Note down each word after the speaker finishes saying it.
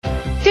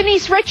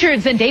Denise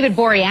Richards and David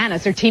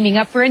Boreanaz are teaming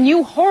up for a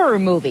new horror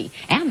movie,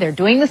 and they're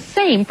doing the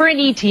same for an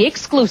ET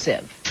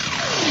exclusive.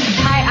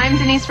 Hi, I'm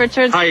Denise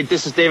Richards. Hi,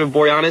 this is David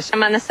Boreanaz.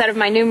 I'm on the set of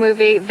my new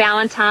movie,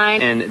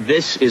 Valentine. And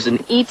this is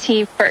an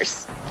E.T.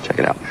 First. Check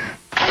it out.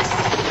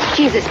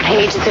 Jesus,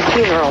 Paige, it's a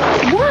funeral.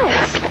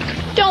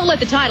 What? Don't let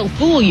the title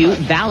fool you.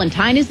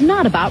 Valentine is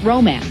not about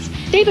romance.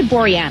 David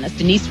Boreanaz,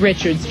 Denise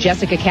Richards,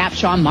 Jessica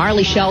Capshaw,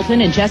 Marley Shelton,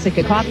 and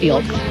Jessica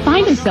Caulfield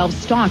find themselves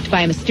stalked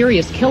by a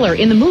mysterious killer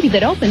in the movie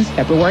that opens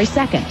February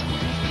 2nd.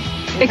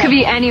 It could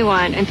be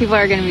anyone, and people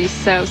are going to be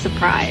so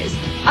surprised.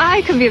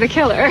 I could be the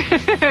killer.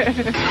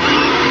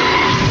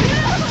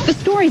 The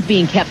story's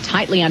being kept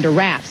tightly under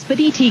wraps, but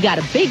E.T. got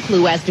a big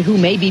clue as to who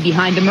may be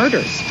behind the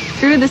murders.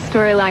 Through the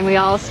storyline, we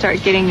all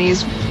start getting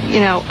these,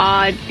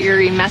 odd,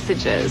 eerie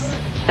messages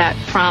that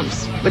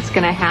prompts what's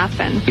going to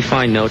happen. We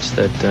find notes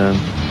that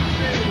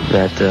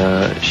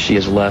she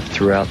has left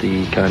throughout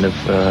the kind of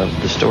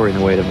the story and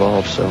the way it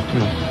evolves. So,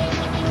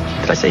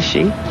 did I say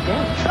she?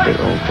 Yeah.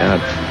 Oh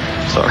God,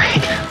 sorry.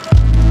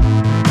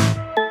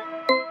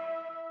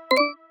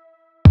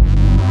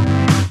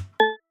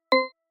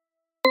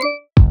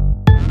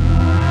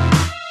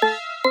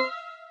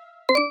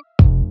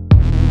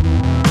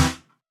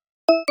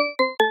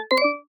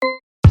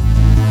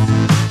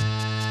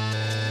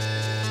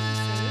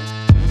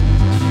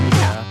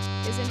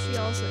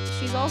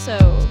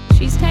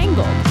 She's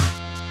Tangled.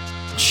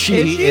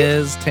 She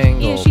is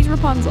Tangled. Yeah, she's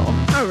Rapunzel.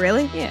 Oh,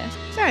 really? Yeah.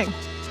 Dang.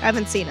 I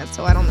haven't seen it,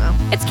 so I don't know.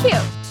 It's cute.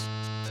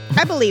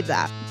 I believe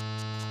that.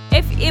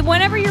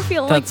 Whenever you're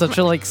feeling That's such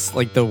a like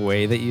the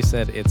way that you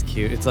said it's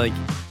cute. It's like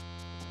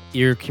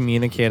you're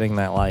communicating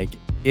that like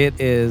it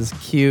is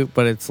cute,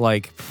 but it's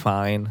like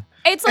fine.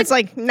 It's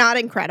like not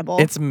incredible.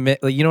 It's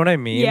you know what I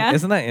mean? Yeah.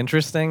 Isn't that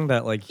interesting?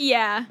 That like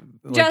yeah,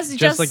 like,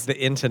 just like the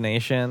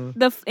intonation,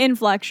 the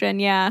inflection.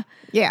 Yeah,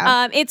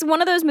 yeah. It's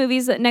one of those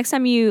movies that next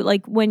time you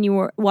when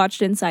you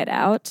watched Inside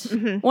Out,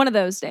 one of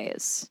those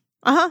days.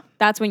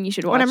 That's when you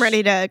should watch. When I'm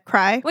ready to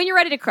cry. When you're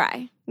ready to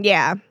cry.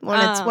 Yeah,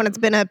 when it's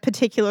been a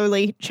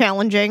particularly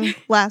challenging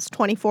last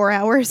 24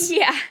 hours.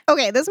 Yeah.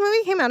 Okay, this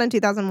movie came out in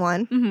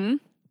 2001. Mm-hmm.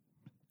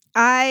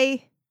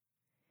 I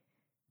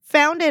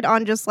found it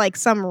on just like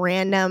some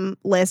random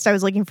list. I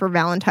was looking for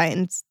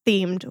Valentine's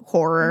themed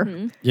horror.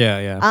 Mm-hmm.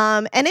 Yeah.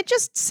 And it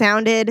just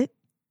sounded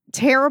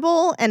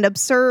terrible and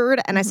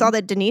absurd. And I saw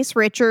that Denise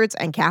Richards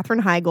and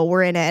Katherine Heigl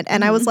were in it.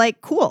 And I was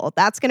like, cool,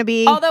 that's going to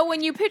be... Although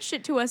when you pitched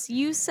it to us,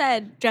 you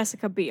said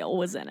Jessica Biel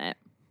was in it.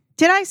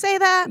 Did I say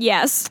that?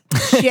 Yes.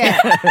 Shit.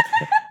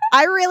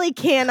 I really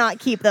cannot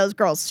keep those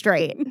girls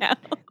straight. No.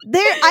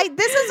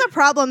 This is a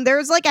problem.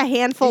 There's like a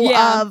handful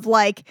of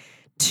like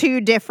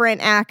two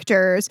different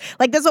actors.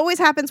 Like this always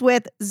happens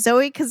with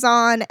Zoe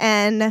Kazan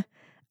and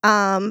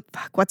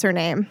what's her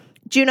name?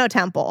 Juno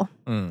Temple.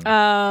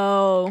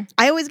 Oh.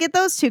 I always get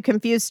those two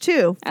confused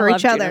too for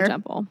each other. Juno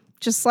Temple.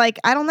 Just like,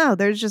 I don't know.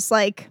 There's just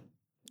like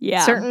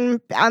certain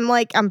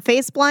I'm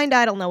face blind.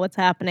 I don't know what's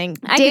happening.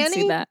 I can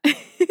see that.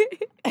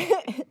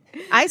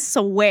 I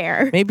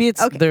swear. Maybe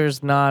it's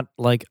there's not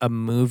like a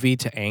movie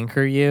to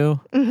anchor you.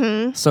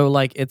 Mm-hmm. So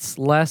like it's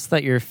less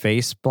that you're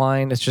face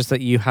blind. It's just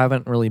that you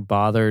haven't really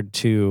bothered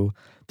to.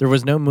 There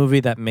was no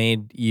movie that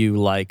made you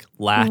like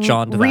latch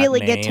onto really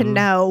that name get to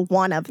know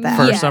one of them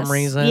for some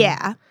reason.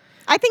 Yeah.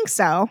 I think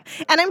so.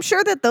 And I'm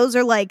sure that those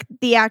are like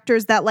the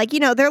actors that like,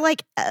 they're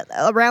like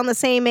around the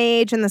same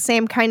age and the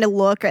same kind of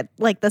look at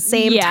like the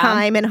same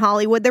time in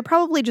Hollywood. They're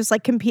probably just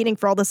like competing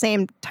for all the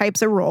same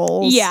types of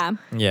roles. Yeah.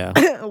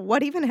 Yeah.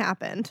 What even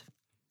happened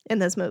in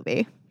this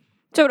movie?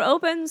 So it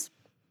opens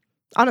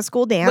on a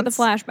school dance with a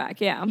flashback.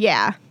 Yeah.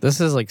 Yeah. This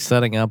is like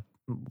setting up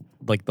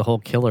like the whole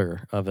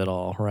killer of it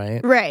all, right?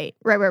 Right.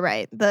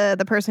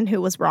 The person who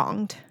was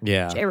wronged.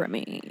 Yeah.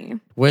 Jeremy.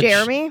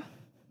 Jeremy?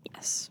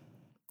 Yes.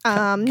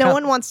 No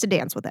one wants to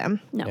dance with him.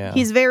 No. Yeah.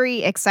 He's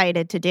very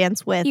excited to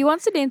dance with. He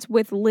wants to dance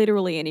with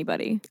literally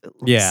anybody.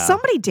 Yeah.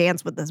 Somebody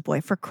dance with this boy,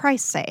 for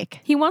Christ's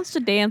sake. He wants to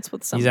dance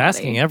with somebody. He's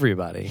asking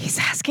everybody. He's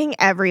asking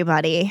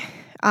everybody.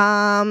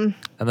 And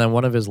then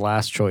one of his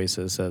last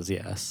choices says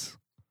yes.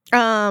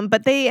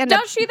 But they end up...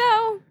 Does she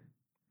though?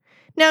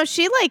 No,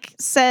 she like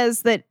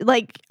says that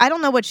like I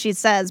don't know what she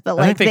says, but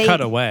like I think they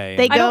cut away.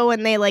 They go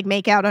and they like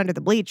make out under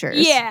the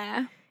bleachers.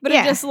 Yeah. But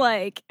it just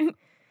like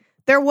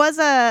there was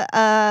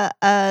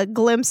a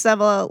glimpse of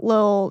a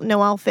little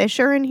Noelle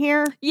Fisher in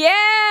here.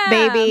 Yeah.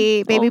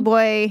 Baby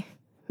boy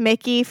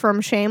Mickey from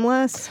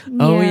Shameless.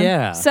 Oh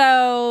yeah.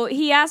 So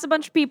he asked a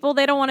bunch of people,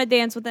 they don't want to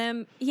dance with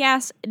him. He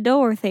asked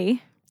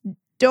Dorothy.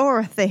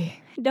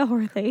 Dorothy.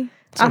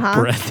 So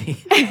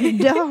breathy.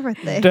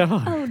 Dorothy.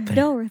 Oh,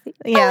 Dorothy.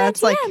 Yeah,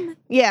 that's like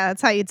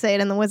that's how you'd say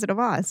it in The Wizard of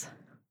Oz.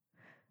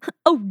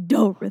 Oh,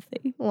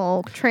 Dorothy.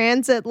 Little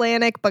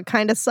transatlantic, but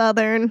kind of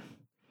southern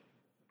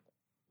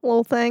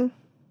little thing.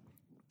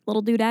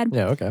 Little doodad.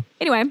 Yeah, okay.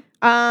 Anyway.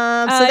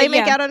 So they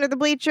make out under the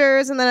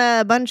bleachers, and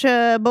then a bunch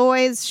of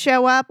boys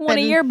show up. One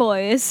of your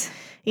boys.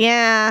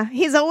 Yeah,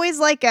 he's always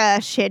like a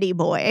shitty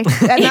boy,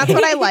 and that's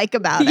what I like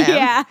about him.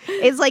 Yeah.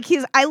 It's like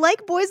I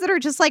like boys that are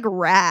just like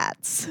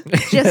rats,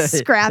 just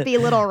scrappy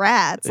little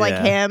rats, like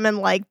him and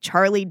like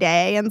Charlie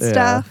Day and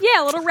stuff.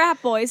 Yeah, little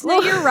rat boys. No,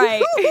 you're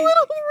right. Little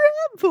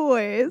rat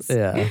boys.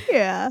 Yeah.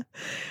 Yeah.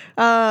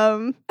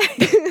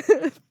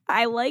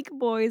 I like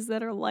boys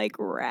that are like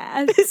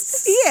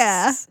rats.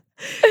 Yeah.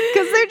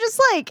 Because they're just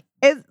like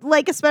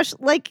especially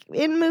like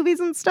in movies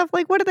and stuff,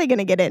 like what are they going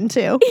to get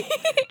into?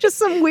 Just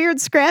some weird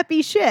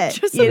scrappy shit.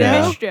 Just some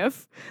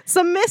mischief.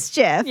 Some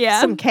mischief.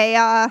 Yeah. Some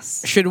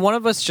chaos. Should one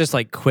of us just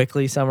like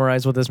quickly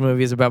summarize what this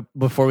movie is about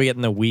before we get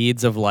in the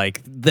weeds of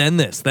like, then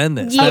this, then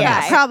this? Yeah,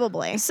 then this?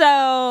 probably.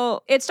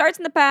 So it starts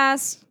in the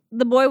past.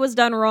 The boy was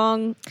done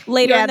wrong.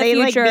 Later in the they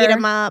future. like beat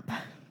him up.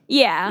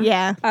 Yeah.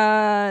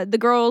 Yeah. The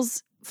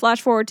girls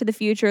flash forward to the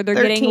future. They're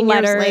 13 getting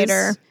letters. years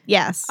later.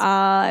 Yes.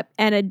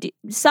 And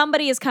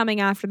somebody is coming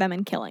after them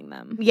and killing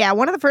them. Yeah,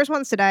 one of the first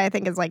ones to die, I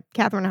think, is like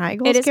Katherine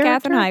Heigl's It is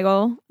character. Katherine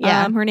Heigl.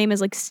 Yeah. Her name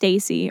is like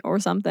Stacy or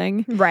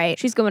something. Right.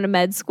 She's going to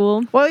med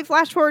school. Well, we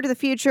flash forward to the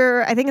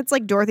future. I think it's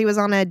like Dorothy was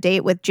on a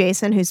date with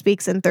Jason, who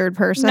speaks in third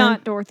person.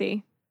 Not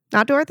Dorothy.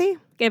 Not Dorothy?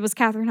 It was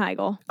Katherine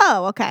Heigl.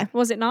 Oh, okay.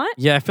 Was it not?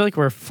 Yeah, I feel like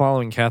we're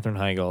following Katherine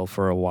Heigl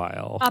for a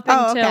while. Up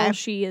Oh, until okay.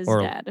 she is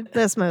Or- dead.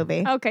 This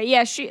movie. Okay,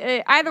 yeah, she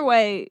either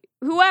way,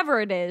 whoever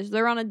it is,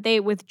 they're on a date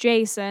with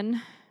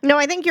Jason. No,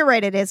 I think you're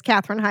right. It is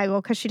Katherine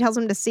Heigl because she tells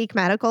him to seek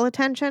medical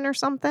attention or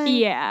something.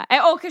 Yeah.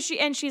 Cuz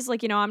she's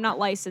like, I'm not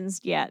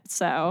licensed yet,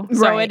 so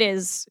Right. it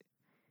is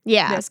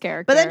Yeah. this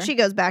character. But then she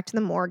goes back to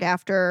the morgue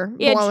after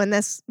Yeah, blowing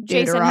this dude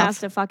Jason off. has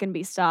to fucking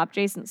be stopped.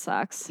 Jason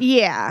sucks.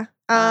 Yeah.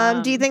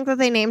 Do you think that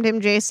they named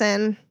him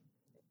Jason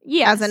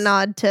Yes. as a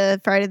nod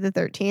to Friday the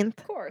 13th?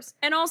 Of course.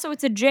 And also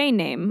it's a J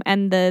name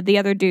and the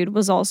other dude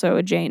was also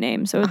a J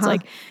name. So it's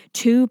like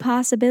two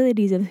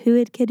possibilities of who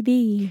it could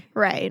be.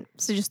 Right.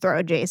 So just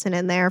throw Jason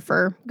in there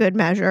for good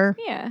measure.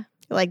 Yeah.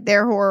 Like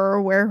their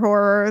horror, we're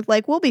horror.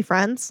 Like we'll be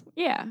friends.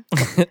 Yeah.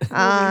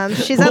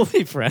 She's We'll up.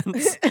 be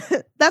friends.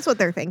 That's what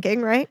they're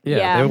thinking, right? Yeah,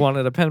 Yeah. they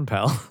wanted a pen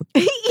pal.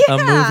 Yeah.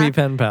 A movie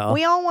pen pal.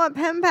 We all want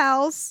pen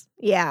pals.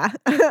 Yeah.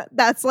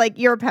 That's like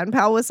you're a pen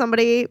pal with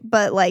somebody,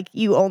 but like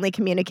you only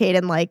communicate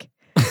in like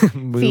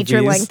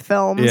feature length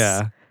films.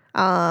 Yeah.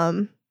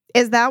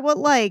 Is that what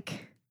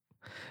like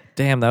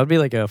Damn, that would be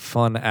like a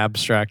fun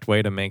abstract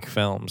way to make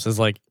films. Is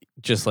like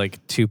just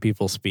like two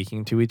people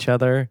speaking to each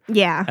other,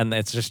 yeah. and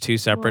it's just two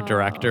separate Whoa.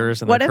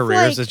 directors, and What their if,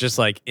 careers like- is just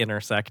like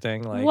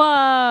intersecting. Like,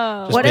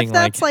 Whoa. Just What if being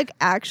that's like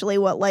actually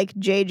what like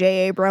J.J.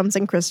 Abrams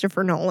and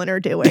Christopher Nolan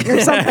are doing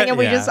or something and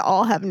we Yeah. just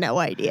all have no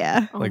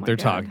idea? Oh like my they're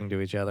God. talking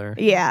to each other,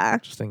 Yeah.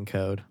 just in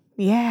code.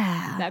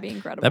 Yeah. That'd be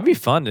incredible. That'd be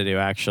fun to do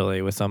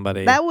actually with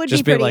somebody. That would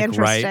just be pretty like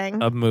interesting.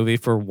 write a movie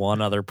for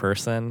one other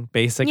person,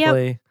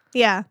 basically.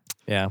 Yeah.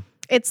 Yeah.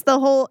 It's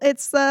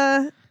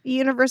the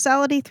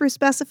universality through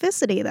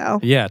specificity though.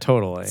 Yeah,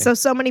 totally.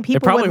 So many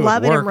people probably would would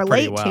love it and work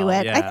pretty relate to well, it.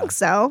 I yeah. think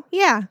so.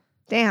 Yeah.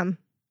 Damn.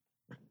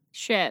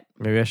 Shit.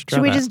 Maybe I should try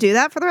Should we that. just do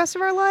that for the rest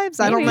of our lives?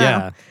 I don't Maybe.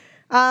 know.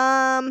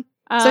 Yeah.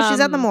 So she's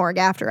at the morgue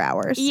after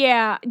hours.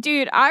 Yeah,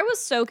 dude, I was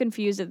so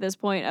confused at this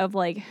point of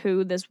like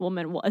who this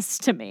woman was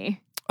to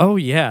me. Oh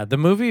yeah, the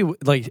movie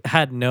like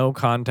had no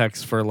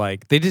context for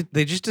like they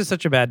just did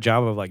such a bad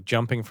job of like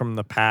jumping from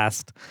the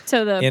past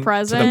To the to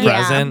present. the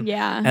present.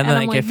 Yeah. And then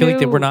I'm like, I feel like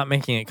they who? were not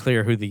making it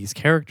clear who these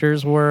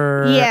characters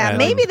were. Yeah, and-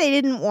 maybe they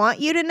didn't want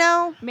you to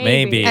know.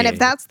 Maybe. And if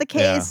that's the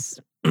Yeah. case,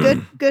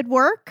 good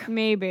work.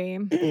 Maybe.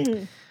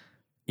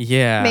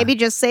 Yeah. Maybe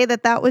just say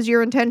that was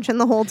your intention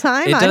the whole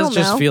time. it I does don't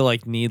just know. feel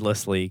like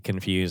needlessly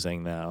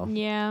confusing though.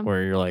 Yeah.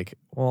 Where you're like,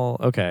 well,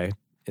 okay,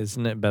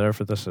 isn't it better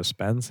for the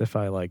suspense if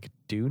I like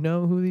do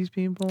know who these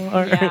people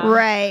are? Yeah.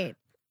 Right.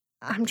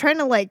 I'm trying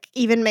to like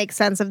even make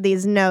sense of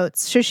these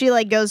notes. So she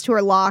like goes to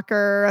her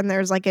locker and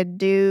there's like a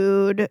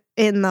dude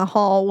in the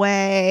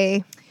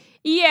hallway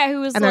Yeah, who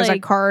was and like there's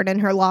a card in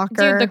her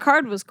locker. dude, the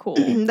card was cool.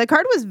 It The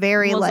card was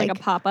very was like, like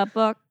a pop-up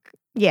book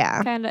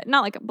yeah, kind of,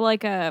 not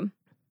like a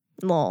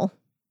lol.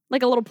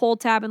 like a little pull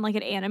tab and like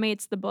it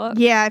animates the book.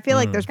 Yeah, I feel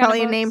like there's Kind of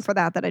probably a name books. for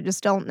that I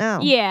just don't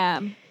know. Yeah.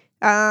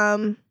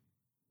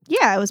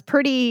 Yeah, it was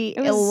pretty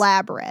It was-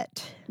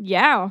 elaborate.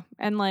 Yeah,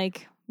 and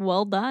like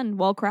well done,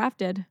 well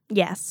crafted.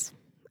 Yes.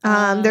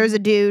 Um, There's a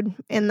dude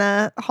in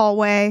the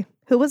hallway.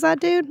 Who was that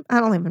dude? I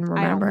don't even I don't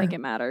remember. think it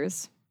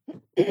matters.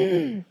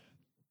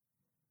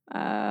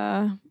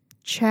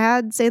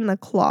 Chad's in the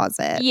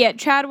closet. Yeah,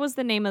 Chad was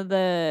the name of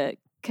the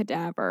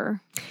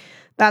cadaver.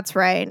 That's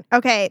right.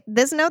 Okay,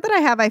 this note that I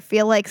have, I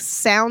feel like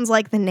sounds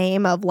like the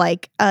name of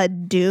like a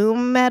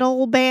doom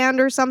metal band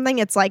or something.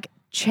 It's like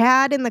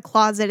Chad in the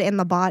closet and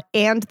the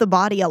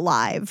body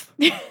alive.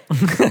 And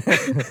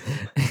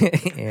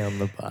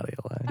the body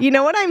alive. You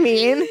know what I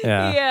mean?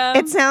 Yeah.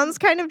 It sounds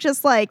kind of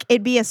just like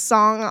it'd be a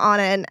song on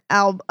an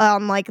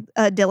on like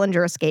a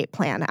Dillinger Escape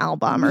Plan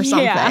album or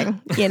something. Yeah.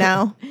 You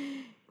know?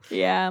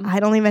 Yeah. I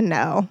don't even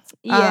know.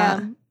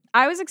 Yeah.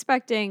 I was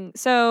expecting,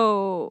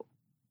 so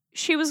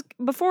she was,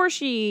 before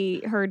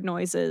she heard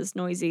noisies,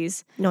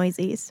 Noisies.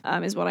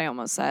 is what I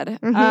almost said.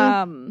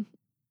 Mhm.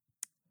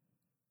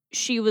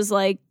 She was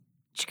like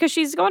because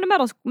she's going to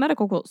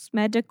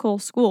medical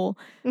school.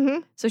 Mm-hmm.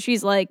 So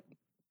she's like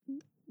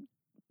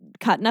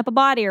cutting up a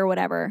body or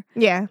whatever.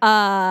 Yeah.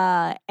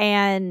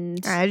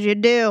 And As you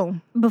do.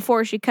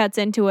 before she cuts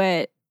into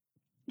it,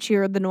 she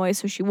heard the noise,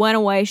 so she went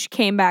away. She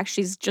came back.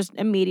 She's just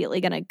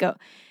immediately gonna go.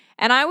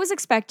 And I was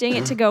expecting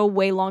it to go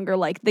way longer,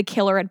 like the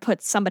killer had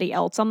put somebody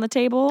else on the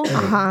table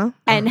Uh-huh.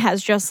 and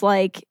has just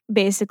like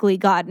basically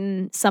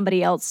gotten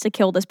somebody else to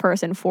kill this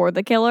person for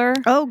the killer.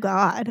 Oh,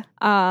 God.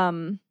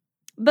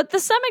 But the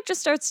stomach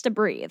just starts to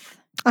breathe.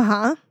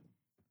 Uh-huh.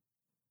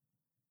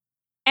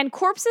 And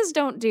corpses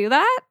don't do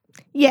that.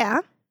 Yeah.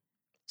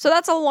 So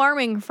that's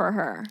alarming for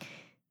her.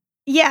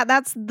 Yeah,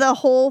 that's the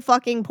whole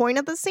fucking point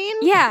of the scene?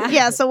 Yeah.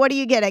 Yeah, so what are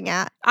you getting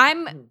at?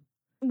 I'm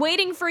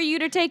waiting for you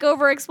to take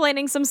over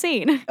explaining some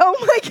scene. Oh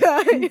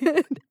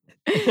my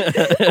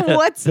God.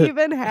 What's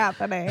even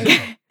happening?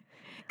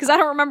 Because I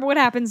don't remember what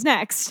happens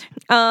next.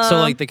 So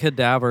like the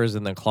cadaver's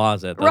in the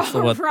closet. That's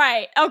what.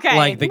 Right. Okay.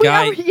 Like the We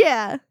guy. are-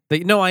 yeah.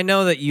 No, I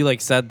know that you like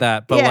said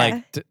that, but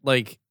Yeah.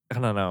 like I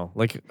don't know.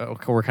 Like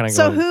we're kind of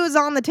So going. who's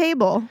on the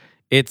table?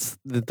 It's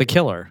the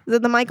killer. Is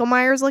it the Michael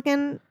Myers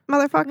looking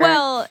motherfucker?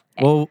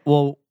 Well,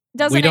 Well,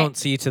 doesn't we it? don't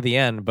see to the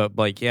end, but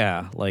like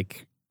yeah,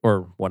 like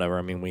or whatever.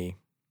 I mean,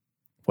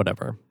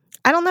 whatever.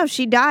 I don't know.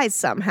 She dies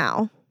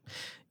somehow.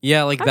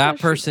 Yeah, like I that thought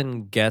she-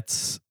 person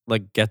gets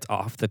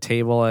off the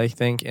table, I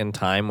think, in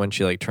time when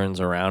she like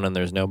turns around and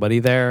there's nobody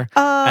there.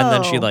 Oh. And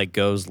then she like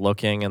goes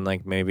looking and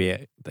like maybe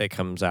it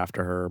comes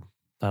after her.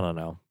 I don't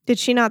know. Did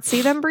she not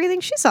see them breathing?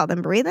 She saw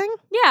them breathing.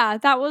 Yeah,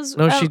 that was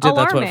No, she did.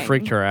 That's what alarming.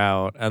 freaked her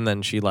out. And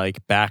then she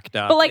like backed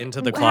up But like, into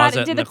the how closet.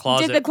 did And the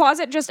closet. Did the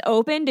closet just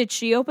open? Did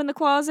she open the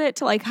closet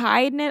to like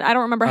hide in it? I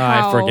don't remember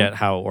how. I forget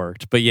how it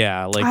worked, but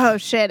yeah, like Oh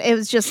shit! It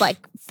was just like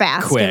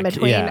fast Quick, in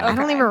between. yeah. I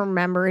don't Okay. even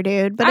remember,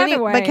 dude. But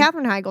Either way. but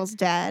Katherine Heigl's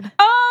dead.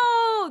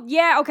 Oh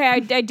yeah, okay. I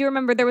do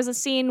remember there was a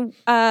scene.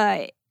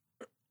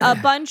 A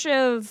bunch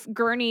of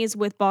gurneys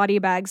with body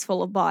bags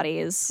full of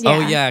bodies. oh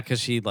yeah, because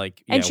she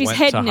like And she's went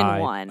hidden to in hide.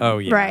 one. Oh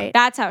yeah, Right.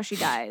 That's how she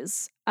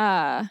dies.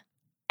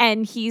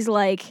 And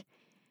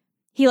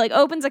he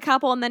opens a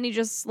couple and then he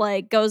just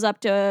like goes up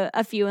to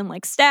a few and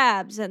like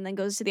stabs and then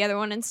goes to the other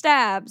one and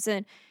stabs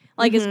and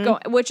like is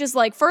going, which is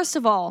like first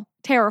of all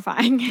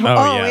terrifying.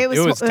 Oh, yeah. It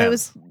was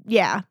tense.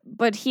 yeah,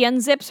 But he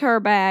unzips her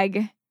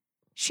bag.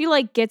 She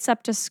like gets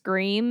up to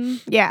scream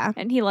yeah.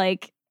 and he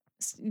like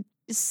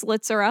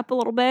slits her up a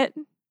little bit.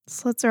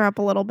 Slits her up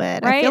a little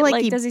bit. Right? I feel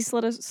like, does he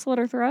slit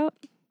her throat?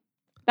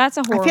 That's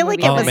a horror feel like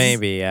movie. it Oh was-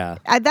 maybe yeah.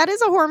 that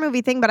is a horror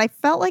movie thing, but I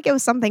felt like it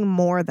was something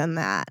more than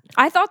that.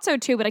 I thought so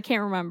too, but I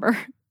can't remember.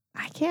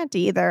 I can't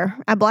either.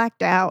 I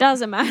blacked out.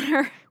 Doesn't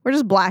matter. We're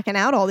just blacking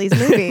out all these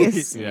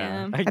movies.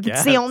 Yeah. I It's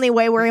guess. the only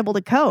way we're able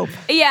to cope.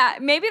 Yeah,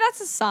 maybe that's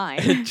a sign.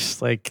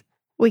 Just like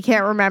We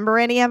can't remember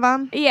any of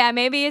them. Yeah,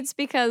 maybe it's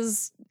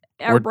because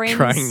our we're brains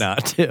trying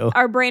not to.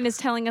 Our brain is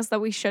telling us that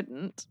we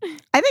shouldn't.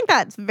 I think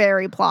that's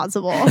very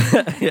plausible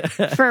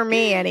for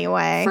me,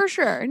 anyway. For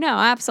sure. No,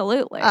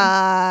 absolutely.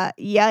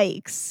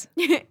 Yikes.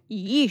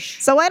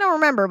 Yeesh. So I don't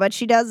remember, but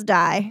she does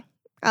die.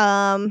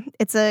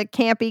 It's a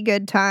campy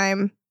good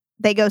time.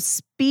 They go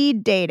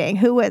speed dating.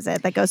 Who is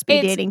it that goes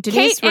speed dating?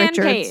 Denise Kate Richards.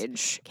 and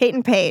Paige. Kate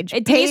and Paige.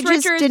 Denise Paige is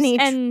Richards Denise.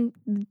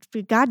 and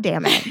God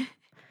damn it.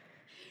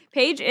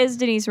 Paige is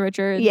Denise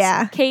Richards.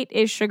 Yeah. Kate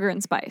is Sugar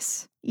and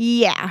Spice.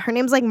 Yeah, her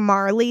name's like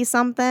Marley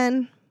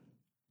something.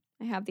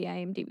 I have the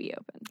IMDb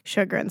open.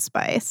 Sugar and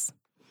Spice.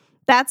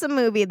 That's a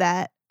movie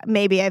that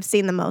maybe I've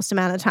seen the most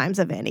amount of times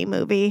of any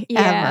movie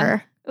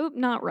Yeah. ever. Oop,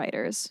 not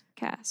writers.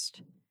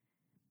 Cast.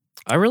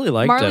 I really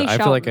liked Marley it. I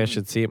feel like I Shelton.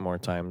 should see it more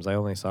times. I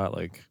only saw it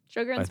like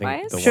Sugar and I think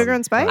Spice? the Sugar one-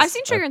 and Spice? I've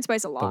seen Sugar and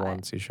Spice a the lot.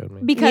 ones you showed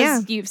me. Because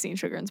Yeah. you've seen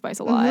Sugar and Spice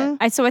a lot.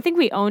 Mhm. So I think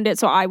we owned it,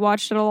 so I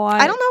watched it a lot.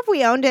 I don't know if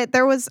we owned it.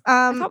 There was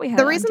thought we had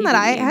the it on reason that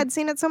I DVD. had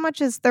seen it so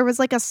much is there was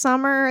like a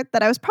summer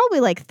that I was probably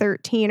like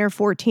 13 or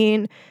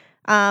 14.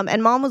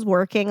 And mom was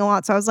working a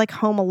lot, so I was like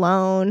home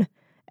alone.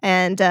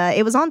 And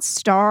it was on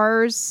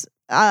Stars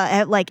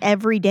at like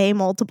every day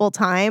multiple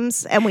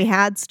times, and we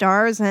had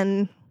Stars,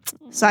 and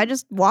so I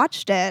just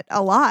watched it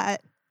a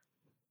lot.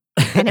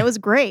 And it was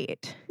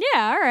great.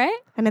 Yeah, all right.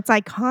 And it's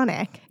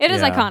iconic. It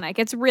is Yeah. iconic.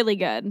 It's really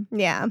good.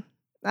 Yeah.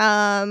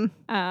 Um,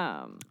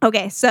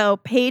 Okay, so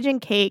Paige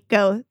and Kate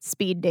go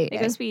speed they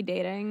dating. go speed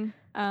dating.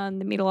 They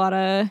meet a lot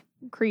of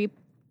creepy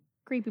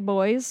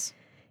boys.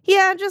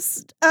 Yeah,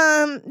 just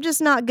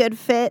not good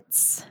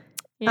fits.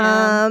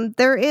 Yeah.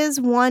 There is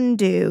one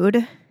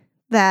dude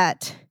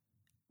that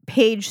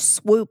Paige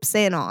swoops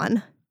in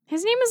on.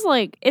 His name is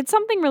like, it's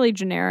something really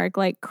generic,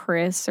 like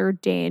Chris or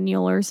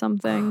Daniel or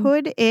something.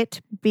 Could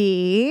it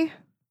be?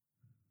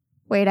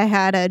 Wait, I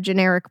had a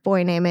generic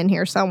boy name in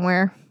here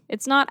somewhere.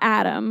 It's not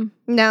Adam.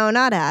 No,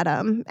 not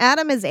Adam.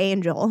 Adam is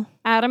Angel.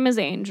 Adam is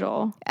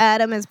Angel.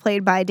 Adam is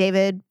played by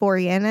David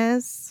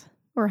Boreanaz,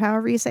 or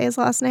however you say his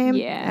last name.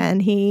 Yeah.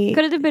 And he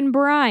Could it have been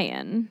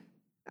Brian?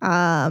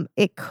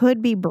 it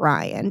could be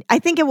Brian. I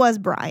think it was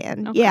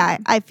Brian. Okay. Yeah,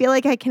 I feel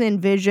like I can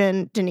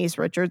envision Denise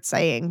Richards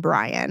saying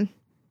Brian.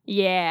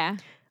 Yeah.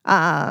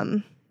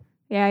 Um,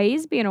 Yeah,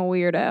 he's being a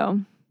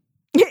weirdo.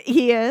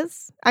 He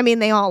is. I mean,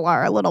 they all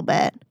are a little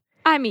bit.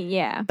 I mean,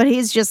 yeah. But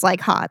he's just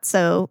like hot.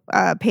 So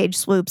Paige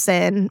swoops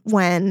in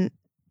when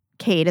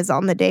Kate is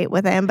on the date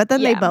with him. But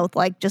then they both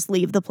like just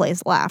leave the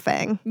place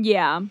laughing.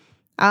 Yeah.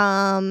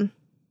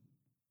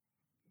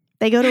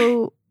 They go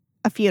to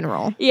a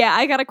funeral. Yeah,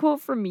 I got a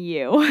quote from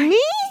you.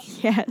 Me?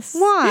 Yes.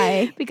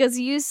 Why? Because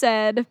you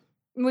said,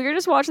 we were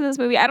just watching this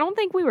movie. I don't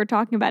think we were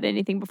talking about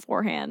anything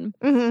beforehand.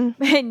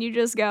 Mm-hmm. And you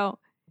just go,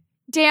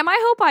 damn, I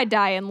hope I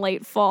die in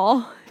late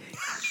fall.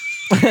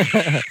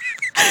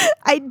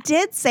 I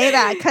did say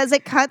that because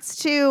it cuts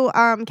to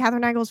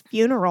Katherine Heigl's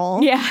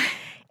funeral. Yeah.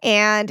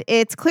 And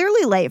it's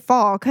clearly late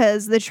fall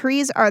because the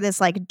trees are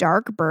this like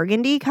dark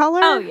burgundy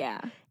color. Oh,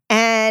 yeah.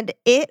 And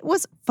it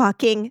was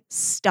fucking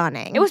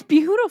stunning. It was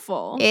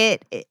beautiful.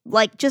 It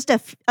like just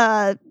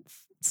a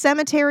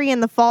cemetery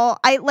in the fall.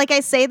 I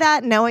say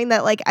that knowing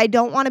that like I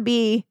don't want to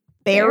be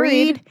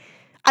buried.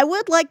 I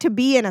would like to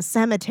be in a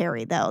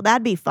cemetery though.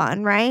 That'd be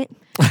fun, right?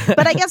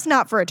 But I guess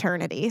not for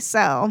eternity.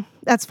 So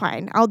that's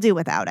fine. I'll do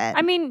without it.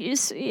 I mean,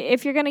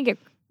 if you're going to get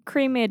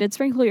cremated,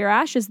 sprinkle your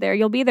ashes there.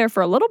 You'll be there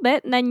for a little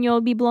bit and then you'll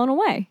be blown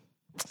away.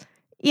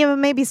 Yeah, but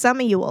maybe some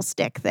of you will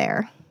stick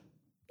there.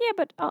 Yeah,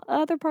 but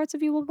other parts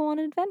of you will go on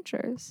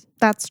adventures.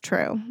 That's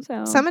true.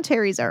 So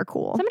cemeteries are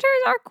cool.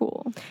 Cemeteries are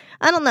cool.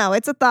 I don't know.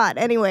 It's a thought.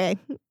 Anyway,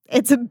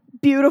 it's a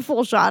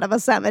beautiful shot of a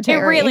cemetery.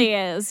 It really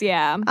is,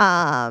 yeah.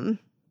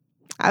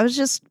 I was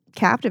just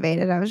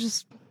captivated. I was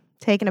just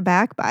taken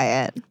aback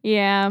by it.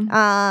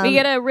 Yeah. We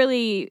get a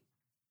really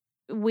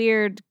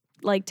weird,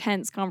 like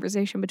tense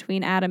conversation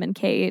between Adam and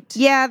Kate.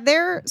 Yeah,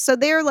 they're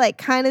like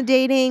kind of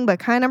dating, but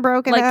kind of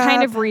broken up. Like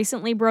kind of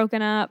recently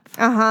broken up.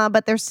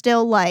 But they're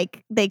still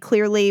like, they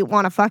clearly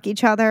want to fuck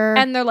each other.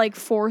 And they're like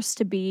forced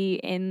to be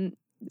in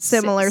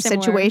similar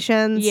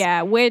situations.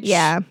 Yeah, which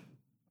yeah,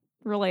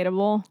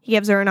 relatable. He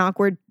gives her an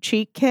awkward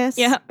cheek kiss.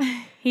 Yeah,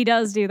 he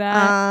does do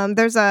that.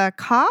 There's a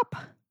cop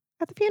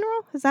at the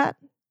funeral. Is that?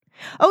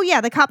 Oh yeah,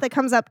 the cop that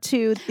comes up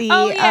to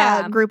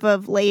the group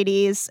of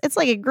ladies. It's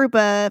like a group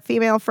of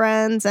female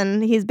friends,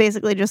 and he's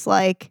basically just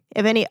like,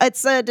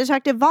 it's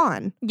Detective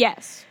Vaughn.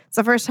 Yes, it's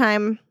the first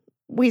time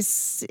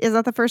is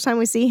that the first time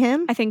we see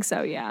him? I think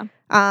so. Yeah.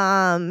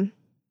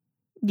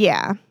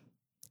 Yeah,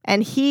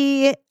 and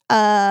he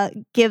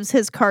gives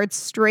his cards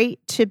straight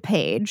to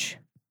Paige.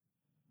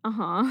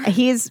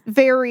 He's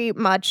very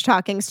much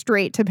talking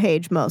straight to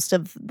Paige most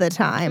of the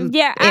time.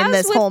 Yeah, in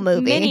this whole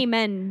movie, many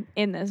men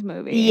in this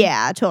movie.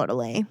 Yeah,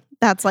 totally.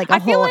 That's like a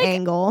whole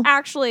angle.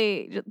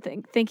 Actually,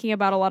 thinking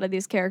about a lot of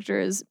these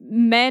characters,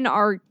 men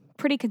are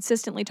pretty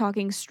consistently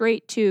talking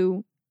straight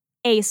to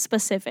a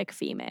specific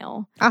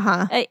female.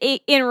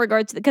 In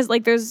regards to, because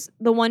like there's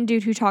the one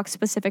dude who talks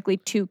specifically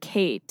to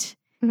Kate.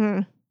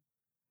 Mm-hmm.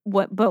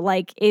 But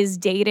like is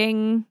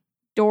dating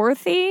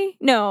Dorothy?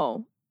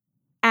 No,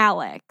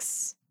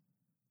 Alex.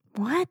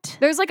 What?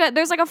 There's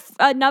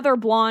another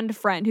blonde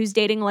friend who's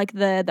dating like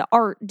the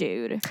art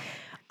dude.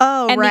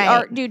 Oh, and right. the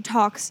art dude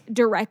talks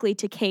directly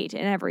to Kate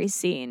in every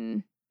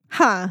scene.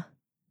 Huh.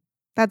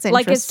 That's interesting.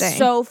 Like it's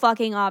so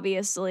fucking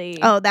obviously.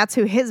 Oh, that's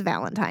who his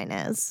Valentine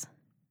is.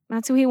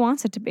 That's who he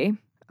wants it to be.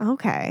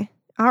 Okay.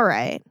 All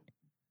right.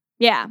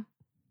 Yeah.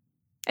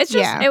 It's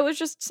just it was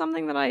just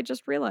something that I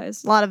just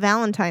realized. A lot of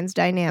Valentine's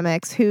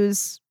dynamics.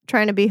 Who's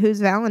trying to be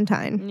whose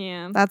Valentine?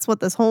 Yeah. That's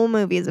what this whole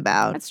movie is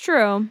about. That's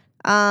true.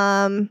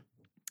 Okay,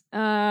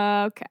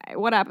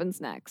 what happens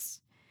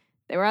next?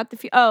 They were at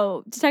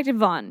the Detective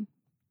Vaughn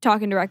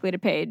talking directly to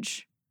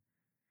Paige.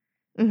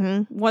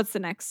 Mm-hmm. What's the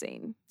next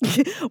scene?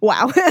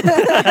 Wow. Okay.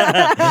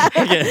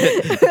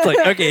 It's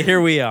like, okay,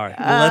 here we are.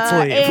 Let's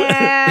leave.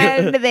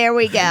 And there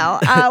we go.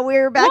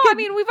 We're back. Well, I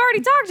mean, we've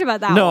already talked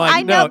about that. No, one.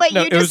 I know, but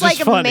you just like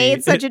funny.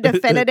 made such a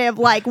definitive,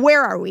 like,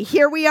 where are we?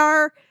 Here we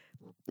are.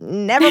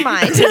 Never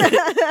mind.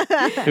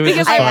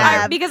 Because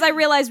I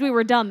realized we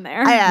were done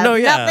there. I have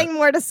nothing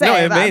more to say No,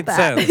 it about made that.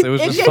 sense. It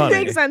was just did funny.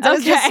 make sense. It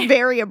was just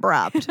very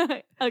abrupt.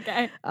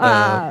 Okay.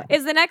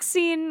 Is the next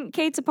scene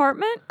Kate's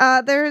apartment?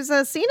 There's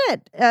a scene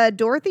at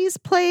Dorothy's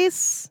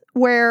place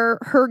where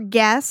her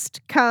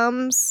guest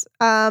comes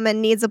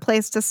and needs a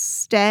place to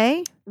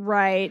stay.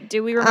 Right.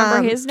 Do we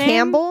remember his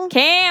name?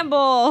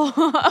 Campbell.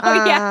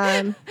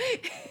 Yeah.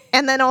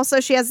 And then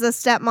also she has the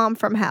stepmom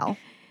from hell.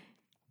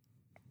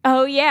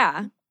 Oh,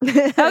 yeah. Oh,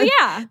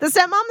 yeah. The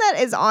stepmom that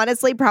is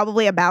honestly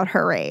probably about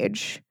her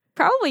age.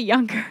 Probably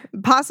younger.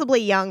 Possibly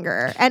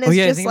younger. And it's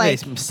just I like...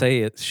 think they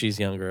say she's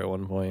younger at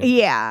one point.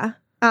 Yeah.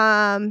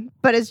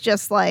 But it's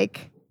just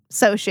like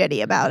so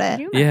shitty about it. Can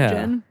you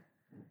imagine?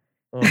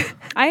 Yeah. Oh.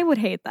 I would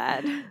hate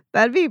that.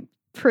 That'd be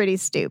pretty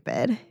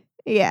stupid.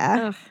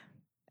 Yeah. Ugh.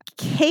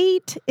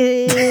 Kate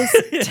is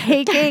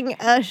taking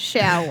a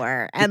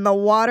shower and the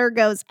water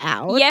goes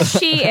out. Yes,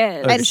 she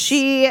is. And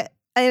she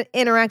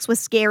interacts with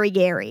Scary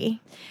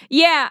Gary.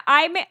 Yeah,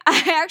 I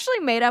actually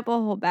made up a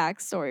whole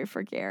backstory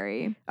for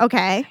Gary.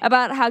 Okay.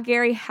 About how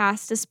Gary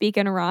has to speak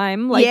in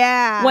rhyme. Like,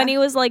 when he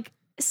was like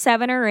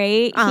 7 or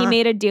 8, he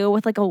made a deal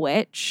with like a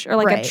witch or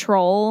like a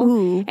troll.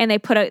 Ooh. And they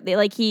put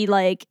he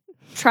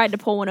tried to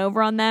pull one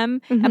over on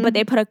them, but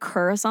they put a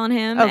curse on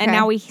him, Okay. and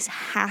now he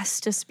has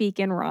to speak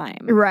in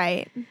rhyme.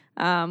 Right.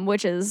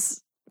 Which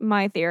is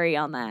my theory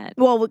on that.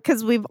 Well,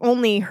 because we've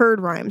only heard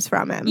rhymes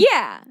from him.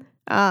 Yeah.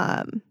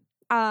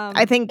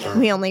 I think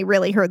we only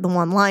really heard the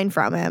one line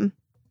from him,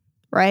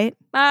 right?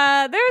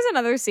 There's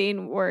another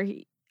scene where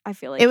I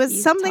feel like It was he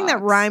something that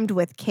talks. rhymed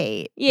with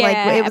Kate. Yeah,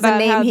 like it was a about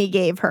name how- he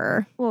gave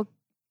her. Well,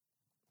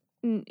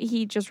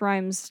 he just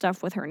rhymes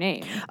stuff with her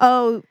name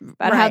Oh,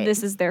 about how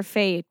this is their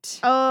fate.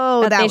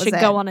 Oh, that they was should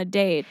it. go on a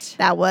date,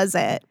 That was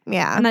it.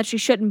 Yeah. and that she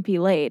shouldn't be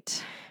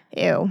late.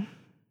 Ew.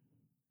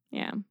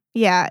 Yeah.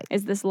 Yeah.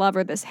 Is this love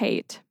or this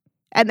hate?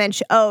 And then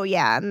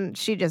and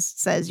she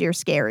just says you're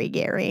scary,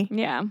 Gary.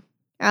 Yeah.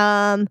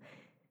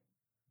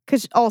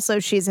 Because also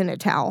she's in a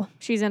towel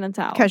She's in a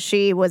towel. because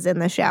she was in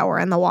the shower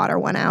and the water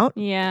went out.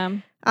 Yeah.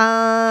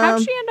 How'd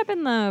Um, she end up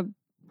in the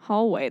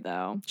hallway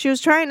though? she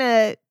was trying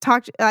to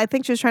talk. I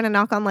think she was trying to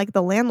knock on like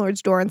the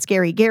landlord's door, and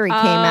Scary Gary came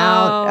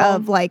out Oh.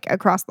 of like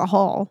across the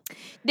hall.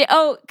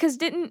 Because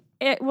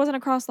it wasn't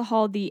across the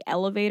hall the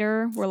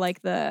elevator where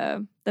like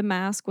the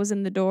mask was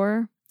in the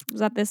door? Was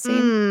that this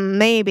scene?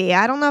 Maybe.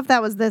 I don't know if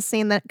that was this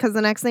scene because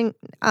the next thing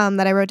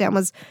that I wrote down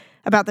was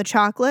about the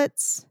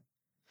chocolates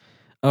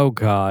Oh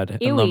God, and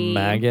the Ewy.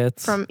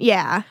 maggots. from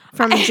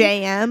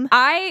JM.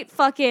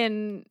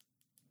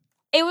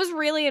 It was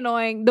really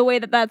annoying the way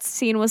that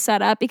scene was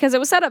set up because it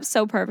was set up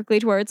so perfectly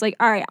to where it's like,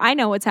 all right, I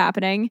know what's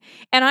happening.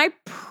 And I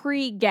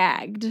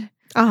pre-gagged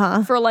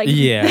for like,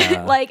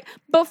 Yeah. like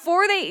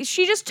before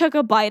she just took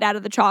a bite out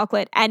of the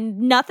chocolate and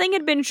nothing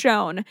had been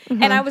shown.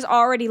 And I was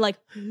already like,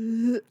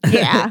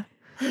 Yeah.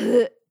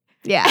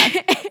 Yeah.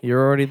 You're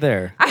already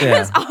there. I yeah.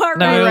 was already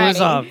No,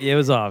 ready. it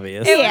was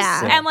obvious. It was-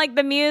 Yeah. and like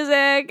the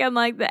music and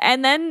like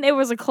and then it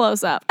was a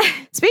close up.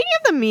 Speaking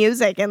of the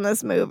music in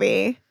this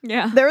movie,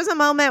 Yeah. there was a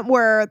moment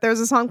where there was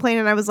a song playing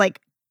and I was like,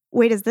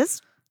 wait, is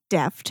this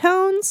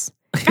Deftones?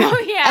 Oh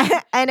yeah.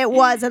 And it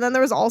was. And then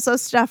there was also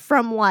stuff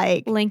from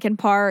like Linkin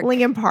Park.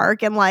 Linkin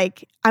Park and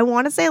like, I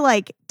want to say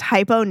like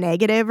Typo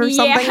Negative or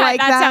something like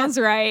that. sounds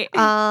right.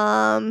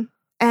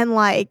 And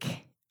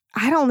like,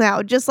 I don't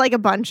know, just like a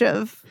bunch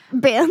of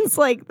bands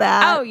like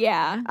that. Oh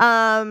yeah.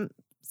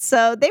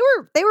 So they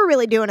were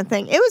really doing a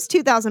thing. It was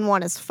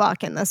 2001 as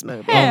fuck in this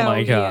movie. Oh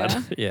my Hell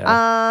God.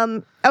 Yeah.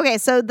 Okay,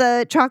 so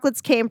the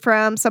chocolates came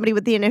from somebody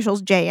with the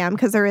initials JM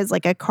because there is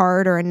like a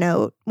card or a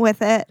note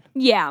with it.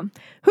 Yeah.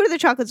 Who did the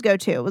chocolates go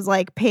to? It was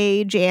like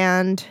Paige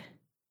and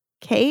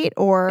Kate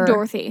or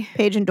Dorothy.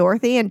 Paige and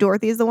Dorothy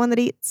is the one that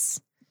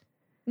eats.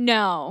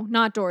 No,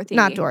 not Dorothy.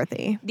 Not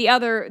Dorothy. The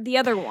other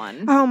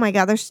one. Oh my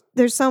God,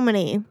 there's so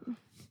many.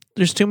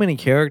 There's too many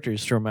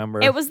characters to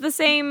remember. It was the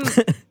same.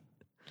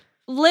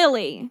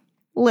 Lily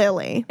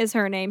Lily, is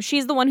her name.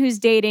 She's the one who's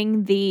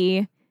dating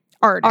the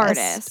artist.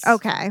 Artist.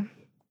 Okay.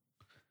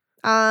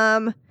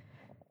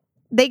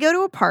 They go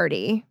to a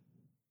party.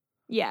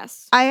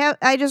 Yes.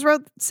 I just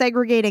wrote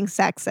segregating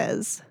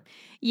sexes.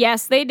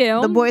 Yes, they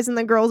do. The boys and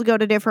the girls go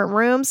to different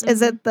rooms.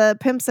 Is it the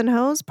Pimps and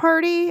Hoes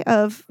party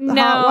of the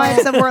No. Hot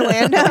Wives of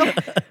Orlando,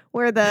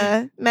 where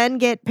the men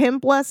get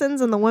pimp lessons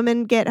and the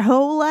women get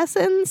hoe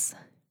lessons?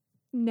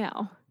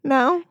 No.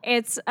 No.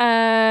 It's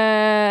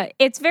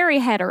very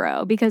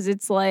hetero because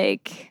it's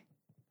like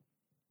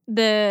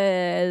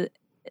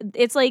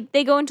it's like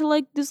they go into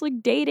like this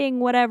like dating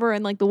whatever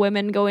and like the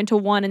women go into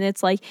one and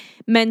it's like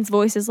men's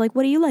voices like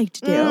what do you like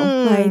to do?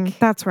 Like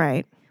That's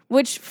right.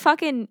 which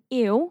fucking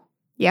ew.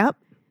 Yep.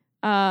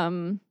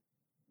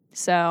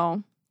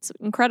 So it's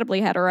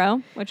incredibly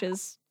hetero, which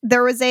is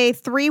There was a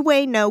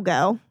 3-way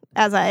no-go,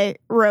 as I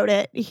wrote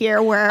it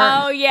here, where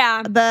oh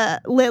yeah.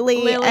 the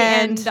Lily and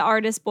and the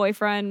artist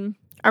boyfriend,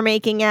 are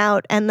making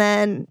out, and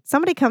then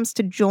somebody comes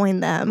to join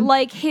them.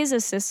 like his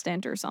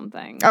assistant or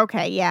something.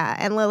 Okay, yeah.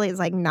 And Lily's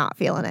like not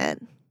feeling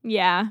it.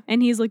 Yeah.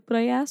 And he's like, but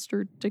I asked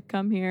her to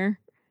come here.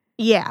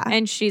 Yeah.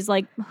 And she's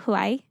like,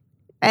 why?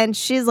 And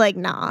she's like,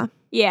 nah.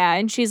 Yeah.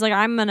 And she's like,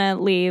 I'm going to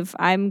leave.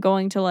 I'm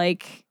going to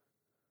like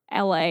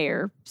LA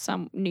or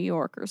New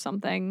York or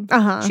something.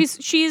 Uh-huh.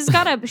 She's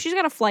got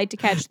a flight to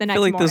catch the I next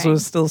feel like morning. this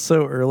was still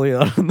so early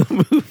on in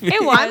the movie.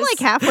 It was. I'm like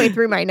halfway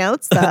through my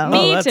notes though.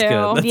 Me that's too.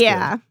 Good. That's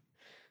yeah.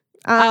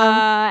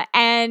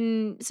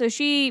 And so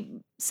she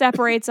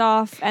separates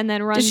off and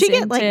then runs she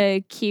get,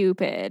 into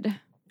Cupid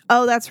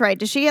Oh, that's right.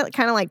 Does she get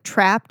kind of like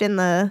trapped in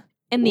the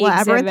in the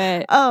labyrinth?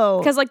 exhibit. Oh.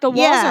 Because like the walls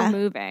yeah. are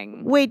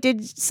moving. Wait,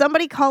 did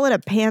somebody call it a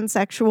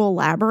pansexual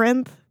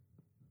labyrinth?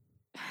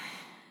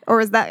 Or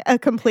is that a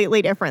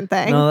completely different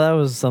thing? No, that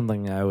was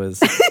something I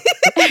was.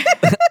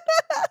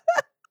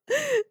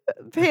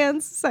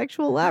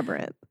 Pansexual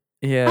labyrinth.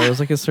 Yeah, it was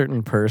like a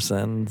certain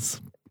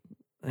person's.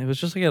 It was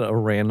just like a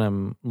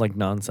random, like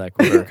non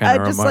sequitur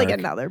kind of Just remark. like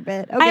another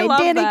bit. Okay, love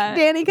Danny, that.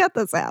 Danny, cut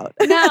this out.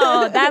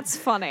 No, that's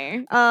funny.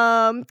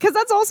 Because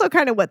that's also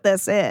kind of what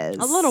this is.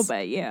 A little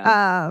bit,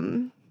 yeah.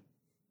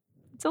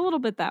 It's a little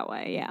bit that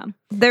way, yeah.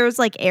 There's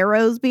like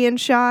arrows being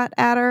shot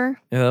at her.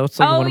 Yeah, that was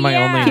like Oh, one of my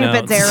yeah. only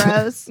Cupid's notes.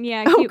 arrows.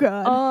 Yeah. Oh,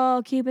 God.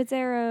 Oh, Cupid's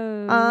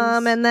arrows.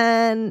 And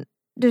then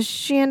does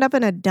she end up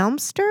in a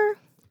dumpster?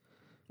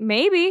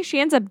 Maybe she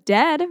ends up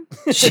dead.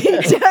 She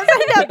does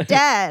end up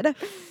dead.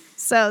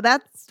 So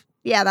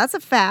that's a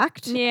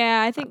fact.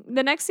 Yeah, I think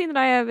the next scene that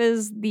I have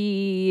is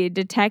the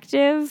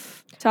detective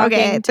talking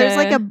Okay, to... there's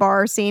like a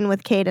bar scene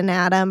with Kate and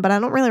Adam, but I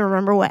don't really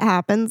remember what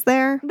happens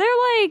there.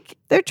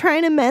 They're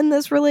trying to mend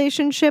this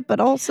relationship, but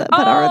are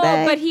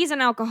they? But he's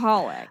an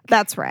alcoholic.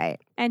 That's right.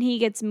 And he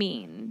gets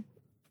mean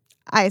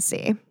I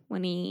see.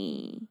 when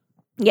he...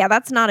 Yeah,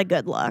 that's not a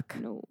good look.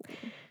 No.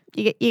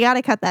 You got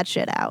to cut that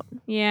shit out.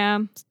 Yeah.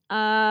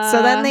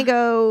 So then they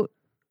go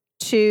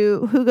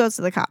to... Who goes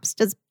to the cops?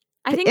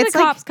 I think the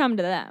cops come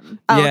to them.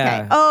 Oh, Yeah.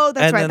 okay. Oh,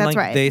 that's and right. then, That's like,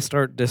 right. They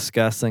start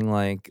discussing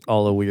like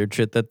all the weird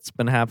shit that's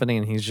been happening,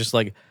 and he's just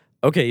like,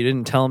 "Okay, you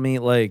didn't tell me.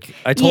 Like,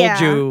 I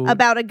told you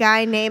about a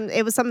guy named.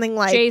 It was something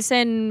like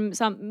Jason.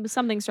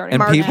 Something started. and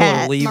Marquette. people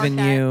are leaving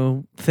Marquette.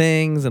 you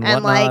things and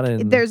and whatnot. like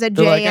and there's a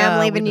they're like, JM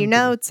we leaving you didn't do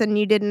that." notes, and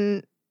you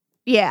didn't.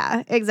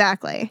 Yeah,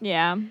 exactly.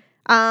 Yeah.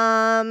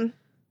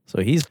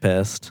 So he's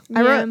pissed.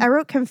 I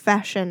wrote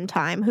confession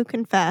time. Who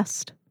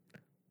confessed?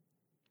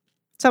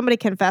 Somebody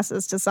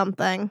confesses to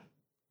something.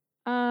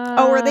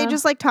 Were they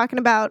just like talking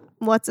about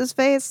what's his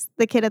face,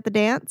 the kid at the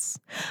dance?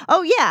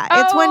 Oh yeah,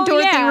 it's when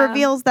Dorothy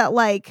reveals that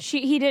like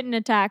he didn't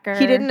attack her.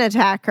 He didn't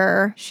attack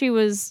her. It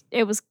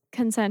was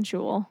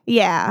consensual.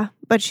 Yeah,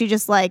 but she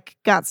just like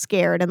got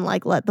scared and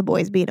like let the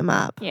boys beat him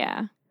up.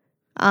 Yeah.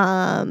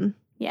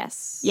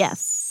 Yes.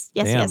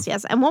 Damn.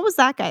 And what was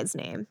that guy's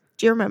name?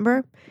 Do you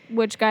remember?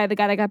 Which guy? The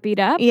guy that got beat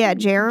up? Yeah,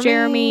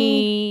 Jeremy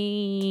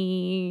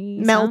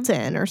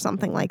Melton or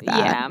something like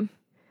that.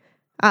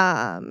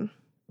 Yeah.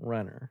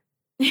 Renner.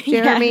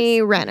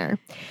 Jeremy Renner.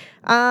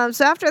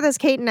 So after this,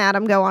 Kate and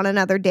Adam go on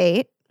another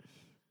date.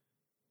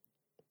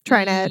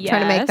 Trying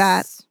to make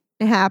that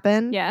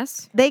happen.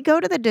 Yes. They go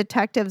to the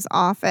detective's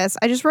office.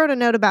 I just wrote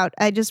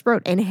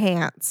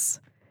enhance.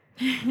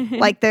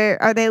 Like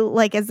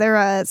is there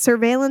a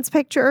surveillance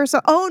picture or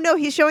so? Oh no,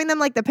 he's showing them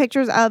like the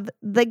pictures of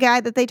the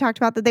guy that they talked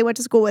about that they went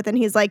to school with, and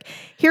he's like,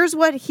 here's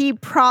what he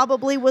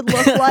probably would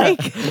look like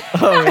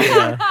Oh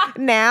yeah.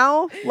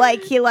 now.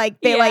 Like they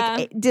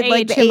did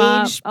like the Age him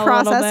up age a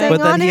little bit. processing But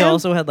then on he him.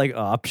 also had like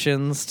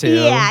options too.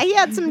 Yeah, he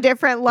had some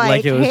different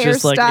like it was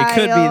just like it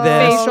could be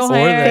this Facial or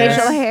hair. this.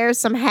 facial hair,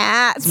 some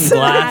hats, Some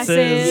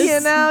glasses. you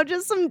know,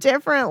 just some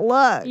different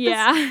looks.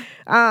 Yeah.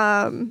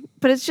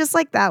 But it's just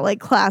like that, like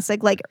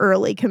classic, like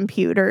early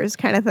computers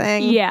kind of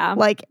thing. Yeah.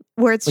 Like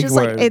where it's just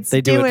where like it's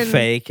they do doing it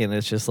fake, and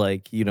it's just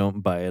like you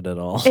don't buy it at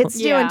all. It's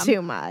Yeah. doing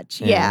too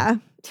much. Yeah.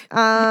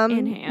 Yeah.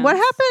 Enhance. What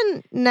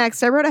happened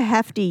next? I wrote a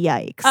hefty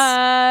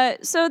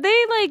yikes. So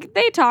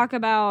they talk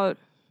about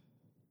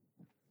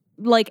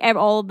like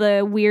all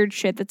the weird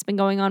shit that's been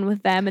going on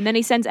with them, and then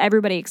he sends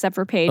everybody except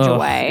for Paige Ugh,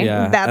 away.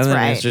 Yeah, That's and then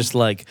right. It's just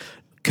like,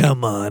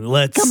 come on,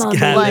 let's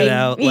have like, it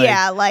out. Like,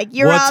 yeah, like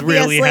you're what's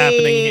obviously really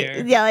happening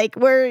here? Yeah, like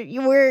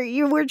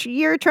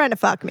you're trying to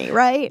fuck me,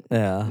 right?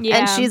 Yeah. Yeah.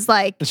 And she's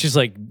like,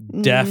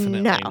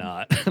 definitely No.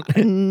 not.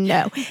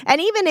 no.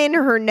 And even in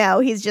her no,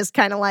 he's just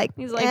kind of like,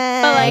 He's like,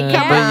 eh, but like,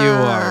 come but you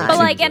on. are. But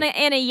like in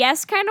a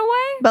yes kind of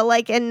way. But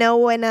like a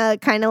no and a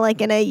kind of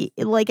like in a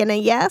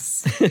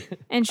yes.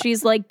 And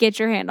she's like, get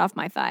your hand off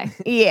my thigh.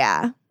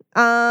 Yeah.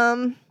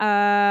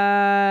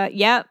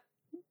 Yep.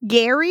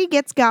 Gary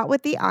gets got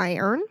with the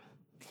iron.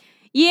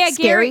 Yeah,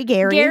 Scary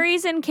Gary.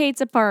 Gary's in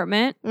Kate's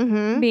apartment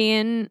Mm-hmm.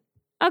 being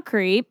a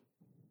creep.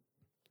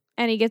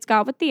 And he gets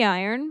got with the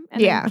iron. And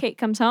Yeah. then Kate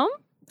comes home.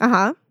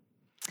 Uh-huh.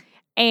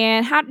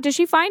 And how does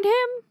she find him?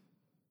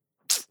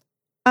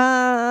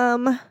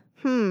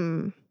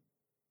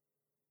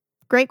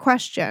 Great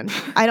question.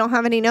 I don't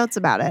have any notes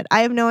about it.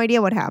 I have no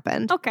idea what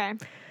happened. Okay.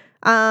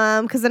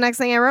 Because the next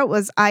thing I wrote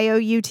was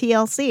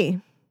IOUTLC.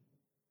 Do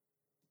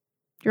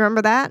you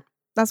remember that?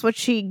 That's what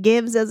she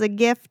gives as a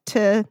gift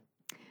to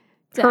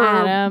her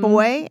Adam.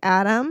 boy,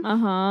 Adam.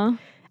 Uh-huh.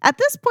 At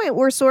this point,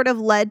 we're sort of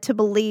led to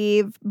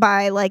believe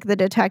by like the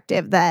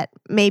detective that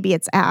maybe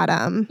it's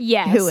Adam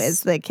Yes. who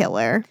is the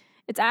killer.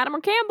 It's Adam or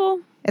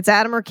Campbell. It's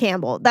Adam or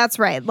Campbell. That's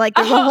right. Like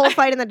there's a whole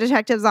fight in the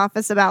detective's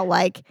office about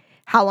like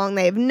how long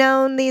they've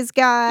known these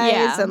guys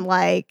Yeah. and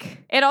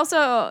like It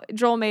also,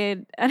 Joel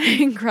made an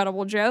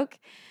incredible joke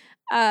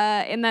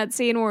in that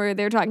scene where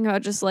they're talking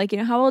about just like,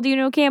 how well do you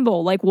know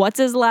Campbell? Like, what's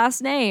his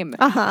last name?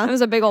 uh-huh. There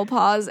was a big old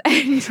pause,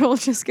 and Joel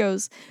just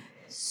goes,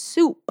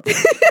 soup.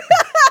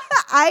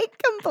 I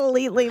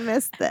completely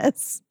missed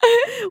this.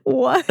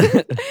 What?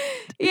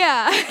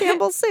 Yeah.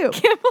 Campbell Soup.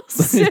 Campbell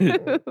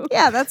soup.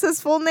 Yeah, that's his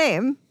full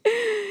name.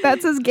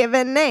 That's his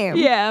given name.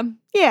 Yeah.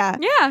 Yeah.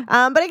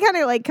 Yeah. But it kind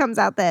of like comes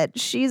out that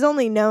she's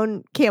only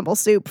known Campbell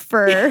Soup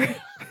for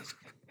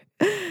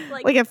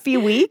like a few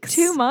weeks.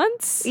 2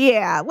 months?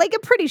 Yeah, like a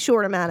pretty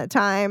short amount of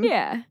time.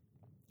 Yeah.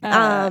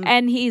 Um,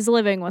 And he's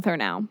living with her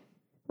now.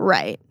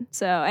 Right.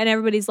 So, and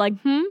everybody's like,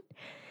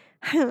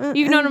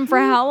 You've known him for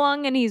how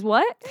long? And he's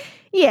what?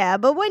 Yeah,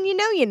 but when you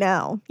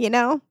know,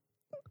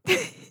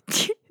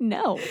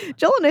 No.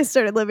 Joel and I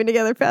started living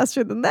together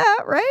faster than that,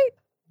 right?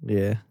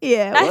 Yeah.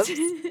 Yeah. That's,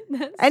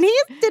 whoops. And he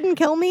didn't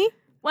kill me.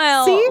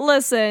 Well, See?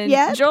 listen,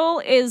 Yes? Joel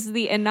is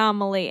the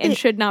anomaly and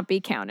should not be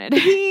counted.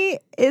 He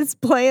is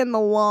playing the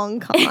long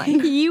con.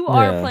 You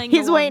are Yeah. playing.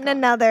 He's the long waiting con.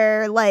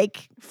 another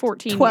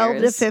 14 12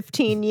 years. to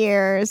 15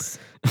 years.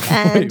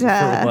 And Wait,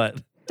 for what?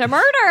 to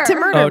murder. to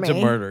murder Oh, me. to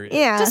murder.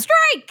 Yeah. To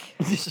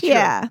strike.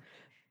 Yeah.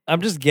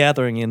 I'm just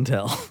gathering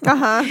intel.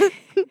 Uh-huh.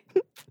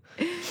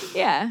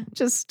 Yeah.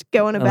 Just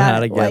going On about how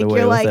to it get like away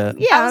you're with like, it.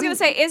 yeah. I was gonna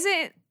say,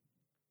 isn't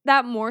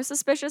that more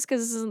suspicious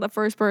because this isn't the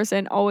first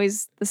person,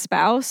 always the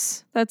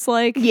spouse? That's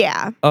like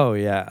Yeah. Oh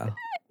yeah.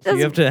 So you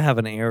Doesn't- have to have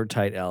an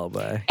airtight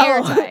alibi.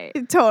 airtight.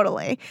 Oh,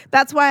 totally.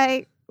 That's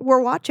why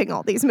we're watching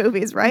all these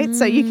movies, right?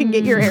 So you can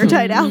get your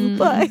airtight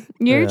alibi.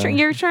 You're Yeah.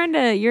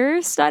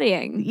 you're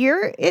studying.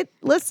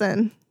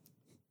 Listen.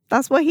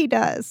 That's what he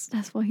does.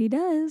 That's what he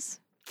does.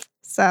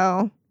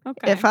 So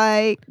Okay. if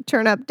I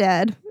turn up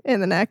dead in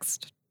the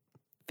next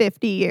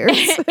 50 years.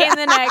 in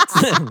the next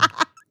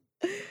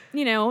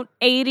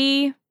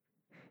 80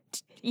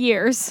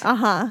 years.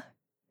 Uh-huh.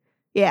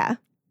 Yeah.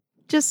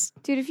 Just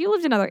Dude, if you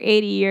lived another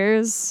 80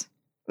 years,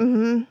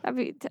 mm-hmm. that'd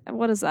be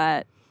what is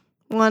that?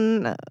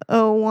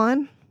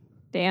 101,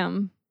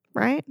 Damn.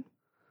 right?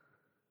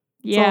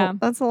 Yeah. So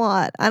that's a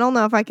lot. I don't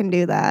know if I can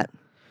do that.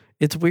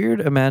 It's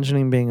weird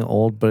imagining being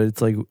old, but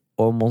it's like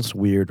almost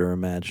weirder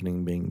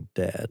imagining being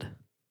dead.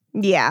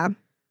 Yeah.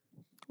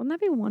 Wouldn't that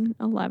be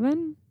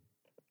 111?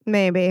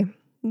 Maybe.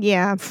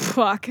 Yeah.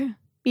 Fuck.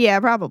 Yeah,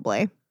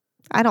 probably.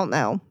 I don't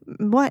know.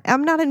 What?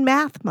 I'm not in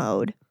math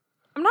mode.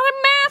 I'm not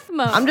in math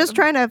mode. I'm just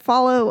trying to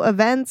follow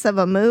events of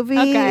a movie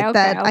that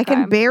I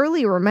can okay.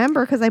 barely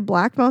remember because I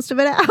blacked most of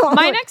it out.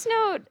 My next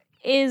note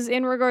is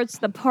in regards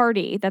to the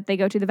party that they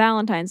go to, the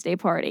Valentine's Day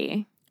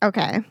party,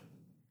 Okay.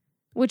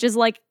 which is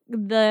like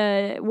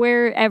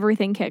where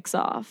everything kicks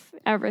off.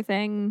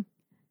 Everything.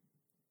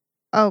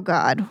 Oh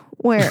God.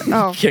 Where?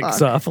 Oh, Kicks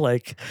fuck. off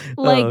like,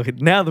 Like- oh,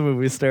 now the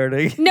movie's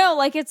starting. No,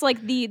 like it's like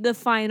the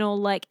final,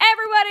 like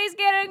everybody's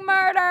getting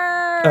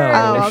murdered. Oh,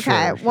 Oh, okay.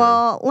 sure, sure.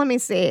 Well, let me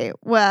see.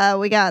 Well,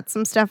 we got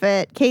some stuff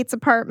at Kate's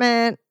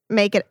apartment.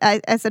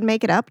 I said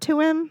make it up to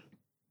him.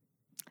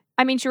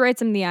 I mean, she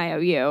writes him the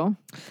IOU.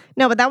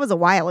 No, but that was a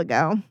while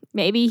ago.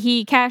 Maybe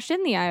he cashed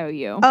in the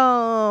IOU.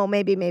 Oh,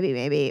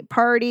 maybe.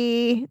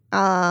 Party.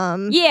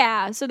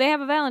 Yeah, so they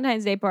have a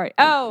Valentine's Day party.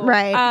 Oh,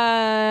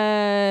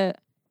 Right.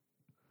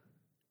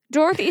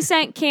 Dorothy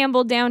sent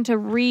Campbell down to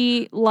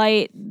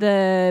relight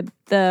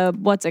the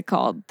what's it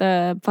called?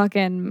 The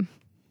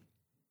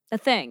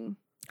thing.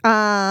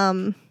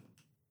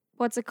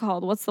 What's it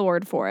called? What's the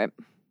word for it?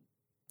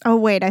 Oh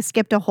wait, I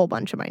skipped a whole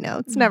bunch of my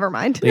notes. Never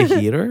mind. The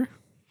heater?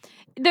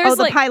 There's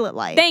the like pilot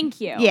light. thank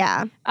you.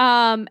 Yeah.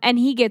 And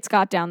he gets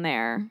got down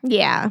there.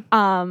 Yeah.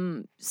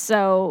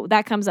 So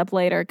that comes up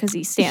later because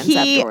he stands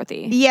up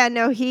Dorothy. Yeah,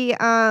 no, he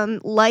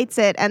lights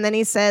it and then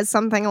he says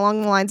something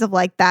along the lines of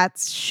like that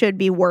should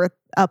be worth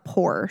a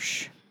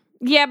Porsche.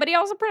 Yeah, but he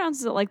also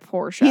pronounces it like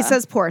Porsche. He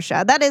says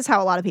Porsche. That is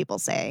how a lot of people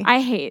say.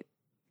 I hate.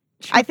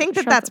 I think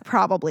shut that's the-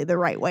 probably the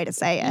right way to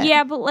say it.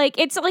 Yeah, but like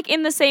it's like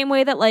in the same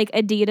way that like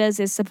Adidas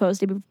is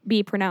supposed to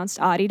be pronounced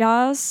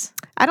Adidas.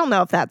 I don't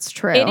know if that's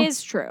true. It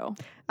is true.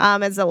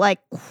 Is it like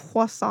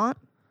croissant?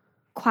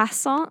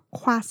 Croissant.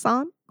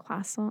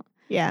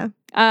 Yeah.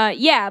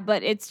 Yeah,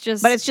 but it's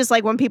just. But it's just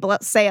like when people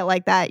say it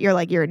like that, you're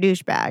like, you're a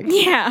douchebag.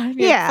 yeah.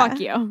 Yeah. Fuck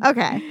you.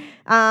 Okay.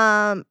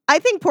 I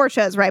think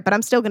Porsche is right, but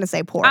I'm still gonna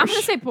say Porsche. I'm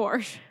gonna say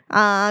Porsche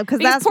because because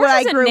that's what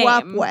I Porsche's a grew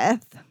up name.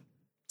 with.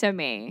 to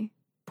me.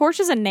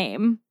 Porsche's a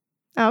name.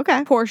 Oh,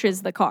 okay.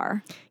 Porsche's the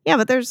car. Yeah,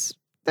 but there's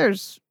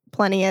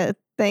plenty of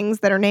things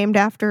that are named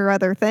after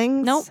other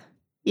things. Nope.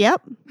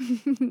 Yep.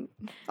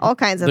 All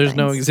kinds of There's things.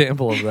 no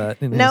example of that.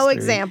 In No history.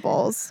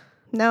 examples.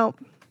 Nope.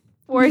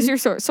 Where's your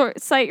source?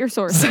 Cite your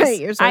sources. Cite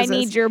your I sources.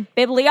 need your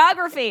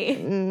bibliography.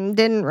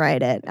 Didn't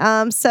write it.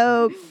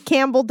 So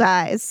Campbell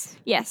dies.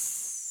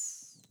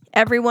 Yes.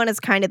 Everyone is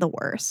kind of the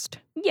worst.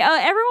 Yeah,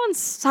 everyone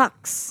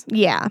sucks.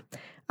 Yeah.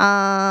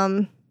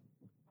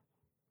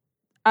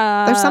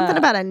 There's something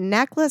about a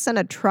necklace and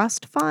a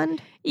trust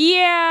fund.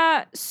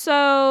 Yeah,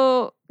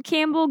 so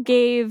Campbell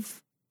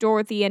gave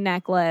Dorothy a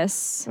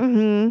necklace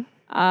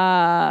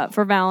Mm-hmm.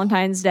 for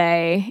Valentine's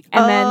Day,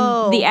 and then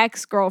the Oh.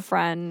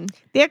 ex-girlfriend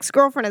The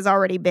ex-girlfriend has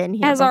already been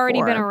here. has already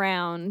been before.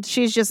 around.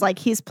 She's just like,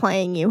 he's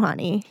playing you,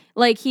 honey.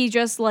 Like he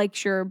just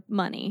likes your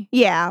money.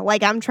 Yeah,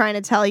 like I'm trying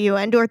to tell you,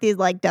 and Dorothy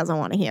like doesn't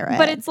want to hear it.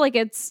 But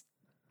it's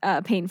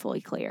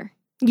painfully clear.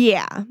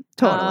 yeah,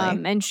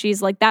 totally. And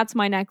she's like, "That's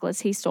my necklace.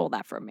 He stole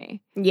that from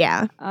me."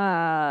 Yeah,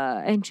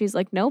 And she's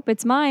like, "Nope,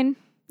 it's mine."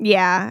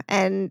 yeah.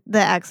 And the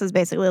ex is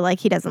basically like,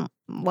 he doesn't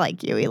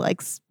like you. He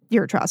likes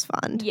your trust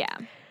fund. Yeah.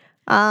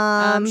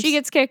 She She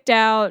gets kicked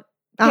out.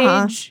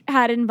 Uh-huh. Paige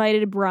had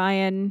invited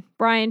Brian.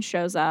 Brian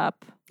shows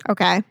up.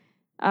 okay.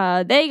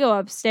 They go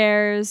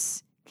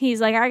upstairs. He's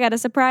like, "I got a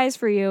surprise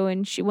for you."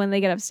 And when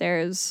they get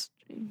upstairs,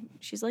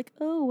 she's like,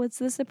 "Oh, what's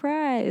the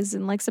surprise?"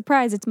 And like,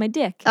 "Surprise, it's my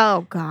dick."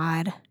 Oh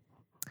God.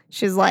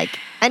 She's like,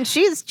 and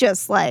she's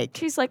just like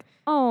She's like,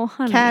 "Oh,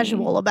 honey."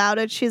 casual about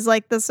it. She's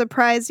like, the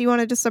surprise you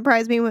wanted to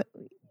surprise me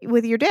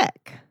with your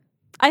dick.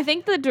 I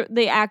think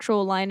the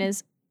actual line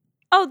is,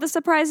 oh, the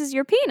surprise is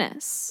your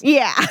penis.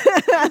 Yeah.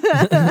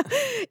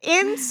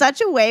 In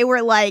such a way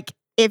where, like,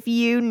 if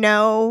you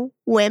know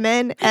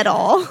women at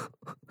all,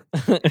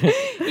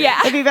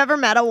 Yeah. if you've ever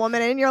met a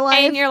woman in your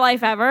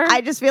life, ever.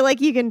 I just feel like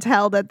you can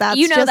tell that that's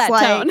You know just that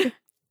like, tone.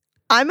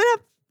 I'm going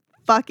to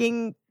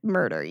fucking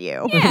murder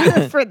you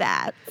Yeah. for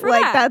that. For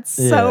like, that. that's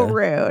so Yeah.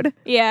 rude.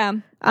 Yeah.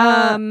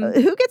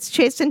 Who gets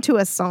chased into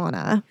a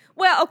sauna?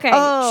 Well, okay.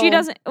 Oh. She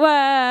doesn't.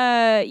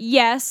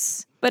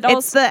 Yes, but It's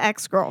also the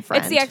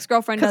ex-girlfriend. it's the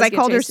ex-girlfriend. Because does I get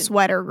called her chased in-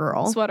 Sweater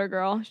Girl. Sweater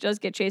girl. She does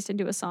get chased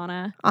into a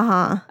sauna.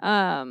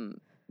 Uh-huh.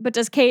 But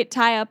does Kate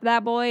tie up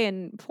that boy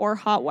and pour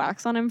hot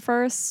wax on him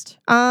first,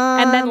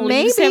 And and then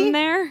leaves him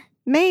there,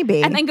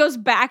 Maybe. and then goes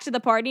back to the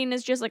party and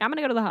is just like, "I'm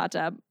gonna go to the hot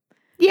tub."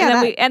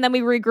 yeah, and then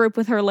we regroup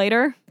with her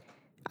later.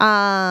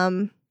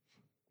 that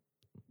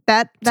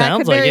Sounds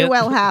could like very it.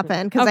 well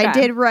happen because I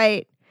Okay. did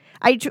write.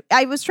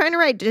 I was trying to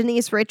write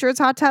Denise Richards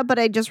Hot Tub, but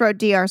I just wrote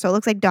DR, so it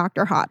looks like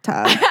Dr. Hot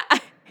Tub.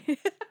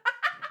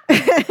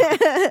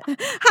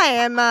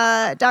 Hi, I'm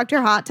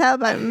Dr. Hot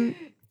Tub. I'm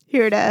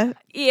here to.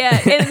 Yeah,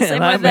 in the same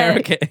And way I'm that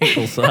American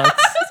Ankle I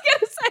Socks. was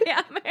gonna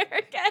say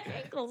American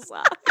ankle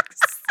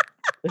socks.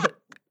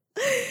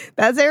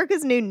 That's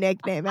Erica's new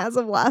nickname as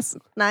of last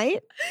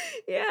night.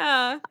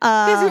 Yeah,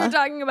 because we were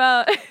talking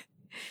about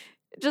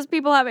just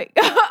people having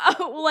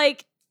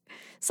like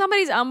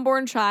somebody's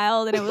unborn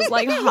child, and it was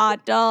like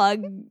hot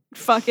dog,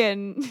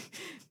 fucking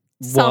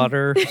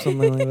Water,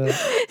 something like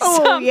that.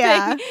 Oh, something,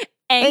 yeah.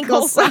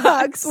 ankle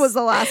socks was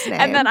the last name.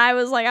 And then I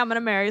was like, I'm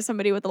gonna marry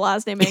somebody with the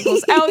last name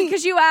Ankles. Oh,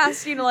 because you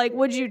asked, like,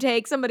 would you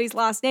take somebody's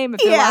last name if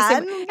their Yeah, last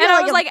name? and And you're I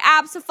like was a- like,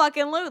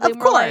 abso-fucking-lutely. of And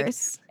we're like,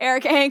 course.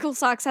 Erica Ankle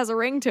Socks has a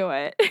ring to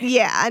it.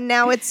 Yeah, and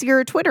now it's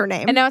your Twitter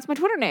name. And now it's my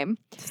Twitter name.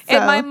 So-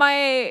 And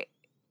my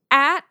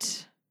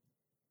at,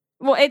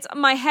 well, it's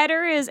my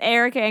header is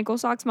Erica Ankle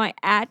Socks. My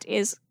at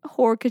is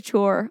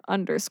Horcouture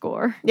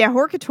 _. yeah,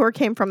 Horcouture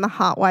came from the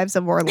Hot Wives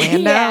of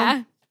Orlando,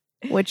 Yeah.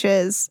 which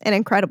is an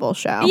incredible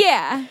show.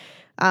 Yeah.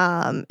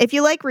 If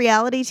you like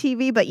reality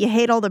TV, but you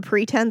hate all the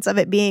pretense of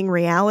it being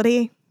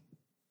reality,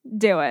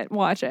 Do it.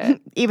 Watch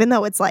it. even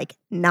though it's like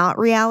not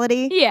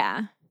reality,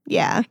 Yeah.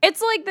 yeah. It's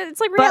like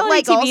reality But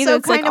like TV also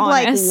that's kind of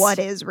like honest. what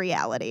is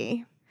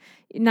reality?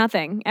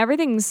 Nothing.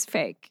 Everything's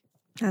fake.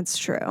 That's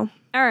true.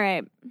 All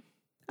right.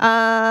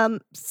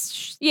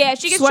 Yeah,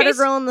 she gets Sweater chased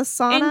Girl in the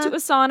sauna. Into a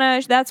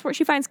sauna. That's where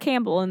she finds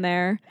Campbell in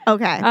there.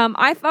 Okay.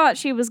 I thought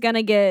she was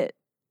gonna get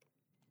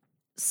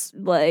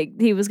like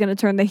he was gonna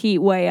turn the heat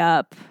way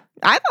up,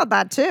 I thought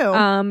that too.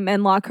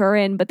 and lock her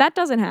in, but that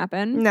doesn't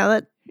happen. No,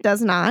 that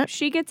does not.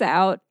 She gets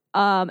out,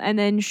 and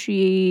then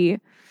she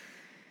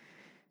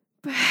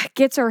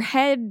gets her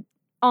head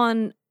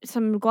on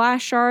some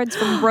glass shards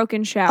from a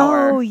broken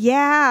shower. Oh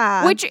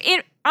yeah. Which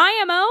in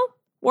IMO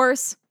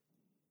worse.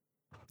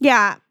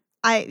 Yeah.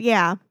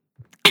 Yeah.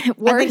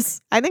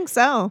 Worse. I think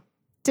so.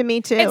 To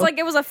me too. It's like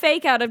it was a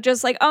fake out of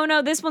just like, oh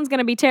no, this one's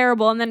gonna be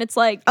terrible, and then it's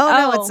like, oh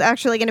no, it's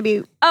actually going to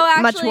be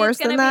actually, much worse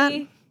it's than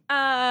gonna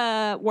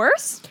that. be,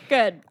 worse.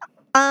 Good.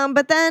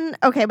 But then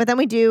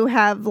we do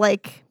have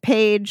like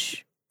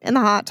Paige in the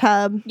hot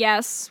tub.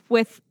 Yes,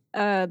 with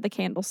the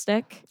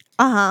candlestick.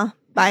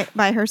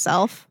 By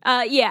herself.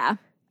 Yeah.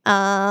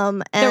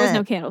 And There was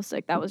no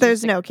candlestick. That was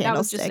there's just no That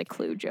was just a candlestick.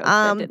 clue joke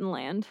that didn't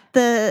land.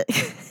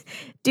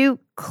 Do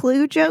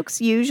clue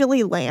jokes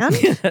usually land?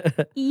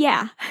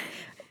 Yeah.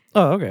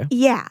 Oh, okay.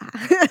 Yeah.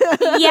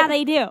 Yeah,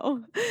 they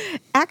do.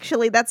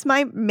 Actually, that's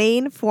my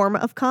main form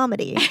of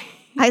comedy.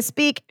 I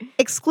speak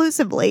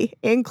exclusively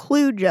in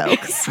clue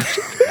jokes.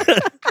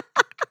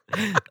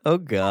 Oh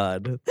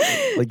God,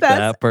 like That's-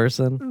 that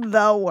person.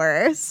 The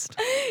worst.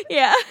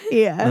 Yeah.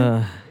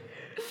 Yeah.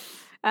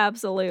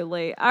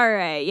 Absolutely. All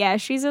right. Yeah,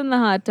 she's in the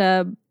hot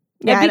tub.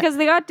 Yeah, Yeah, because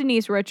they got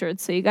Denise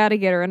Richards, so you got to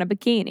get her in a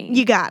bikini.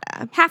 You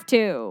gotta. have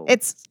to.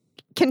 It's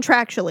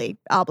contractually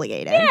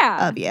obligated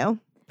Yeah. of you.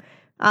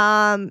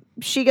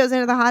 She goes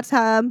into the hot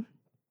tub.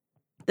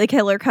 The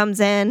killer comes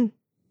in,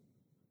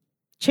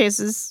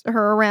 chases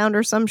her around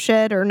or some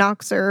shit, or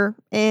knocks her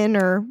in,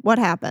 or what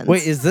happens?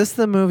 Wait, is this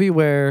the movie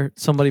where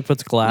somebody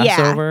puts glass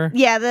yeah. over?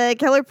 Yeah, the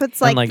killer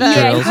puts like, like, the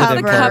yeah, drills he's it got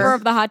in the cover. cover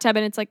of the hot tub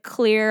and it's like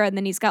clear, and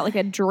then he's got like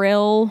a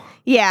drill.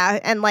 Yeah,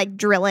 and like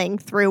drilling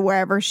through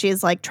wherever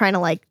she's like trying to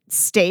like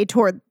stay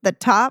toward the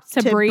top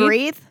To to breathe.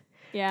 breathe.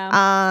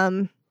 Yeah.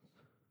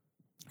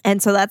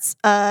 And so that's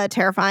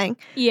terrifying.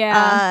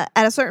 yeah.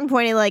 At a certain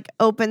point, he like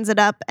opens it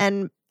up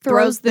and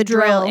Throws the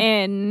drill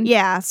in.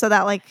 Yeah, so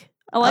that like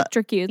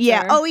Electrocutes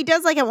yeah. her. Oh, he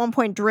does like at one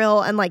point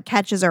drill and like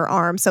catches her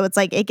arm, so it's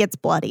like it gets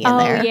bloody in Oh,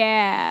 there.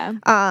 yeah.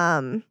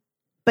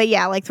 But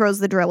yeah, like throws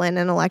the drill in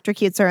and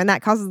electrocutes her, and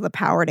that causes the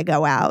power to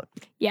go out.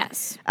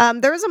 Yes.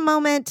 There was a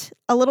moment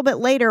a little bit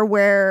later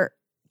where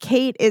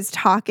Kate is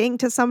talking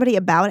to somebody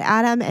about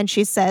Adam, and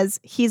she says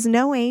he's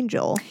no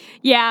angel.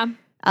 Yeah.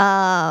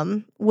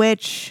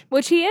 Which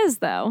Which he is,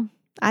 though.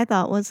 I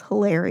thought was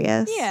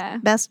hilarious. Yeah.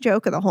 Best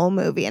joke of the whole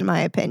movie, in my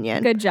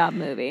opinion. Good job,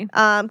 movie.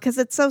 Because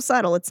it's so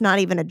subtle, it's not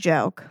even a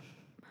joke.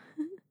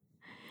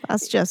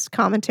 That's just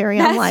commentary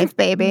on That's life,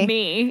 baby.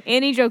 Me.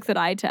 Any joke that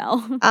I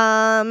tell.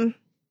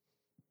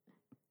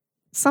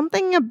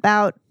 something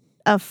about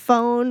a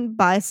phone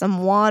by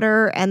some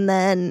water and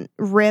then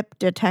rip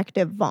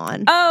Detective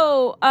Vaughn.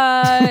 Oh,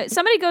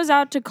 somebody goes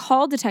out to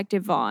call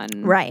Detective Vaughn.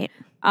 Right.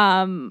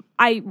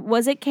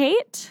 Was it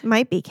Kate?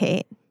 Might be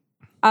Kate.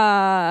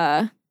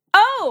 Because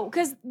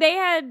they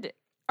had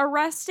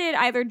arrested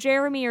either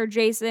Jeremy or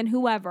Jason,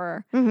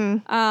 whoever.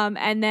 Mm-hmm.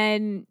 And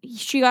then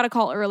she got a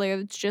call earlier.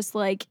 It's just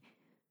like,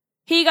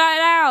 he got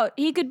out.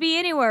 He could be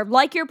anywhere,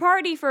 like your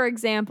party, for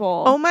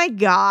example. Oh my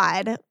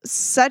God.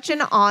 Such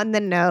an on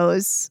the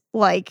nose,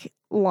 like,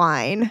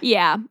 line.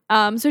 Yeah.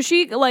 So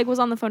she like was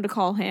on the phone to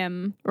call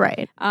him.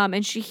 Right.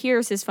 And she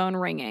hears his phone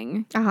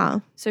ringing. Uh-huh.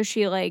 So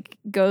she like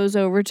goes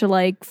over to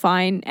like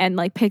find and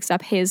like picks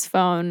up his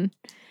phone,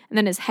 and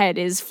then his head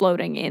is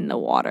floating in the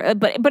water.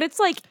 But it's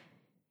like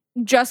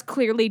just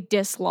clearly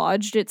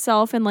dislodged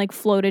itself and like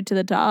floated to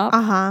the top.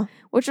 Uh-huh.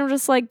 Which I'm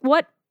just like,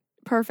 what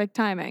perfect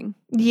timing.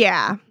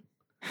 Yeah.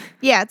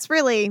 Yeah, it's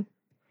really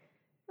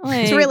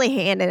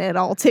handing it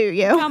all to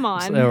you. Come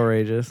on. It's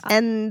outrageous.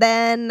 And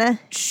then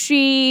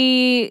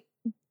she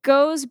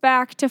goes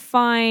back to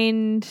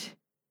find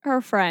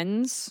her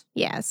friends.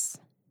 yes.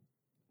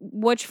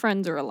 Which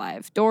friends are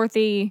alive?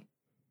 Dorothy.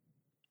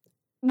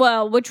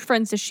 Well, which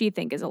friends does she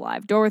think is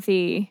alive?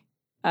 Dorothy,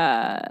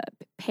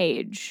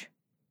 Paige,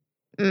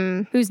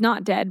 who's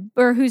not dead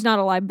or who's not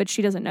alive, but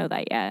she doesn't know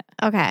that yet.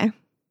 Okay.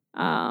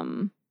 I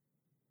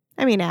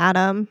mean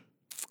Adam.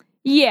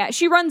 Yeah,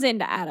 she runs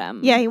into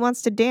Adam. Yeah, he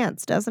wants to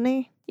dance, doesn't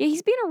he? Yeah,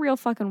 he's being a real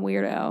fucking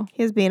weirdo.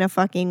 He's being a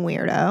fucking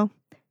weirdo.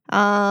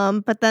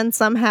 But then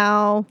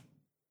somehow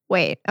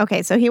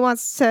okay, so he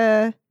wants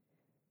to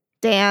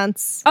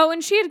dance. Oh,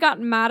 and she had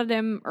gotten mad at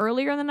him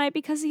earlier in the night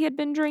because he had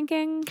been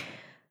drinking.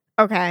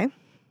 Okay.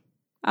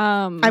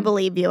 I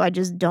believe you. I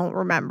just don't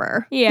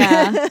remember.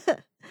 Yeah.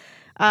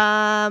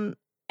 And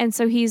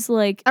so he's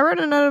like, I wrote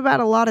a note about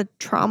a lot of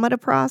trauma to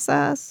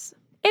process.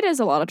 it is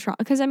a lot of trauma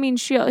because I mean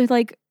she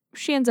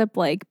ends up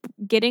like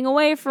getting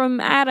away from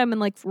Adam and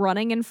like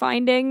running and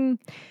finding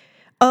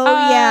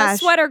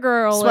Sweater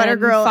Girl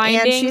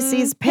and she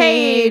sees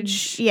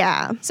Paige.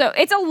 Yeah. So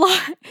it's a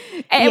lot.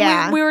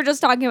 And we were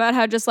just talking about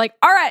how just like,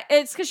 all right,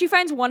 it's because she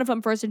finds one of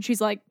them first and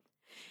she's like,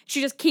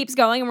 she just keeps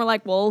going and we're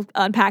like, we'll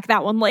unpack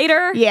that one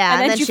later.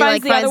 Yeah. And then she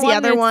finds the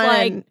other one.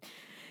 Like,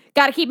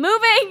 gotta keep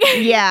moving.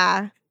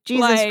 Yeah.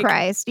 Jesus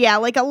Christ. Yeah,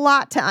 like a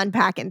lot to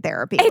unpack in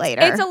therapy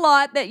later. It's a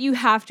lot that you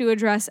have to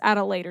address at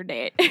a later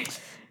date.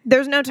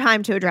 There's no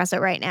time to address it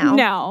right now.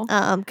 No.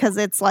 Because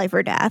it's life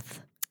or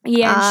death.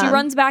 Yeah, and she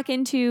runs back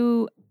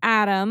into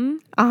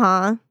Adam.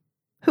 Uh-huh.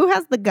 Who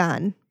has the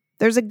gun?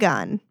 There's a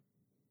gun.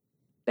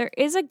 There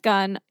is a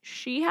gun.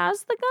 She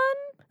has the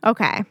gun?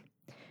 Okay.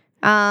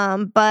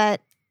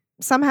 But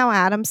somehow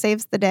Adam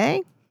saves the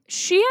day?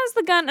 She has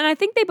the gun, and I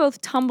think they both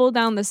tumble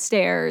down the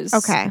stairs.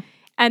 Okay.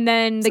 And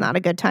then it's not a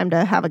good time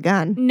to have a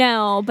gun.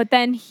 No, but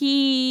then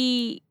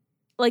the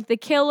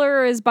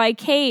killer is by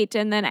Kate,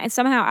 and then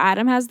somehow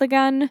Adam has the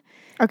gun.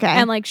 Okay.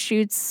 And like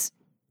shoots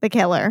the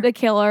killer.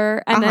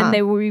 And then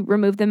they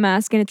remove the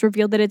mask, and it's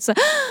revealed that it's a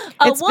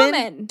woman.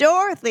 Been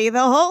Dorothy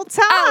the whole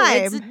time.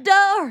 Oh, it's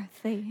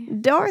Dorothy.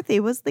 Dorothy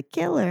was the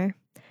killer.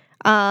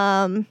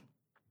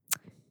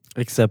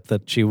 Except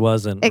that she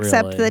wasn't.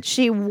 Except that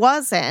she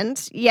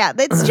wasn't. Yeah,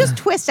 it's just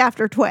twist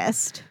after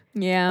twist.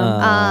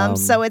 Yeah.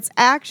 So it's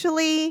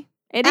actually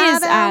it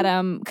is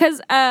Adam because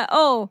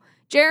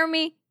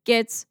Jeremy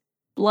gets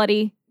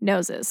bloody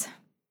noses.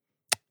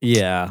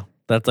 Yeah,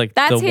 that's his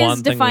the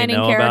one defining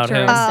thing we know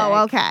characteristic. about him.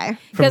 Oh, okay.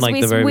 Because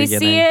From the very we beginning.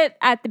 see it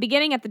at the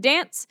beginning at the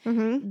dance.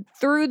 Mm-hmm.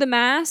 Through the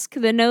mask,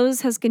 the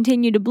nose has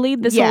continued to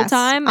bleed this whole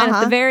time, and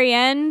at the very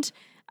end,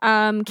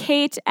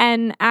 Kate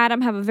and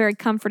Adam have a very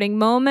comforting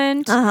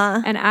moment,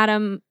 and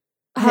Adam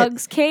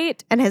hugs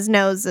Kate, and his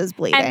nose is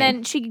bleeding, and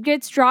then she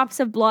gets drops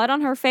of blood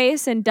on her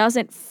face and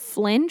doesn't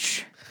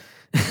flinch.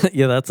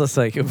 Yeah, that's a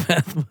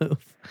psychopath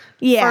move.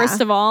 Yeah.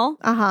 First of all,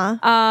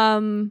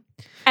 and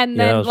then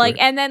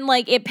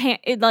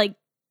it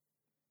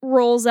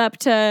rolls up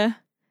to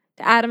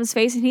Adam's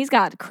face, and he's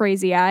got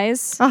crazy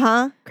eyes.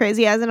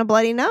 Crazy eyes and a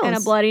bloody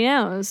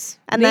nose.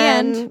 And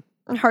then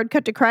hard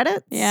cut to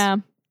credits. Yeah.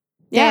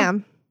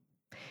 Damn.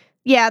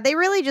 Yeah, they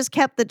really just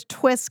kept the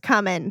twist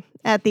coming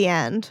at the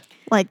end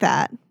like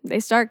that. They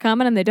start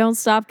coming and they don't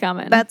stop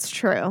coming. That's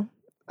true.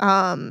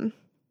 Yikes.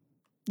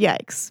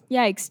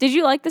 Yikes. Did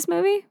you like this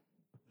movie?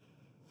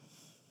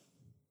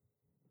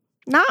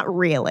 Not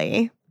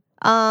really.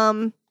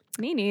 Me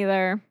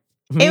neither.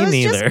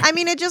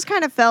 It just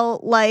kind of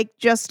felt like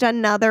just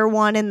another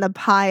one in the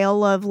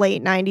pile of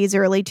late 90s,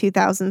 early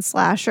 2000s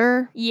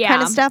slasher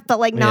kind of stuff, but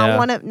like not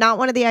one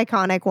of the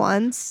iconic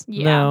ones.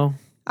 Yeah.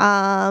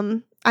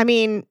 No. I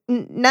mean,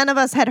 none of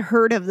us had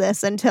heard of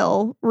this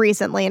until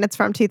recently, and it's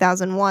from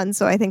 2001,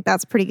 so I think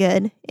that's a pretty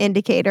good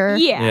indicator.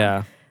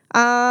 Yeah.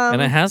 Yeah.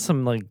 And it has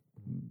some like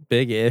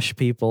big-ish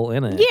people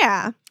in it.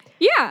 Yeah.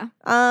 Yeah.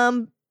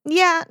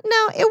 Yeah.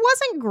 No, it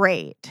wasn't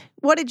great.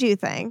 What did you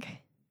think?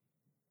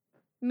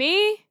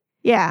 Me?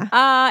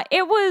 Yeah.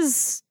 It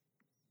was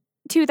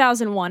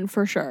 2001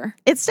 for sure.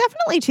 It's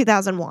definitely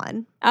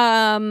 2001.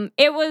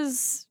 It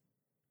was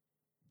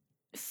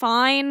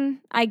fine.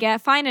 I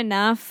get fine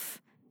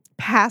enough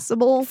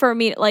Passable. for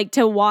me like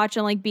to watch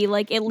and like be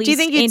like at least Do you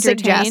think you'd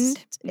entertained.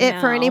 suggest it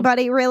for No.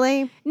 anybody,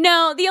 really?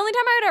 No, the only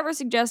time I would ever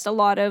suggest a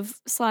lot of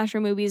slasher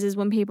movies is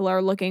when people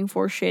are looking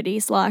for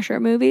shitty slasher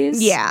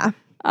movies. Yeah.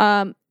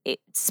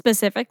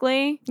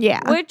 Specifically, Yeah.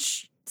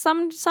 which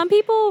some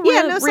people Yeah,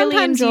 really, no, really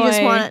sometimes enjoy. you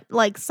just want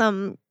like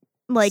some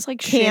like It's, like,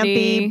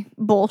 campy shitty.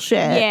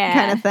 bullshit Yeah.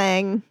 kind of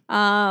thing.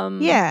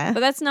 Yeah.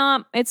 but it's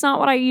not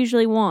what I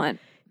usually want.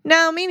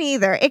 No, me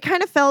neither. It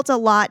kind of felt a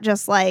lot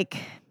just like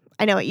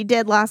I Know What You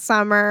Did Last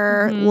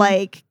Summer, Mhm.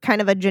 like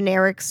kind of a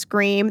generic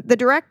Scream. The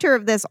director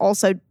of this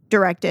also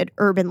directed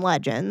Urban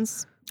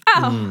Legends,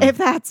 Oh, if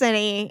that's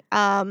any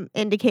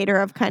indicator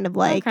of kind of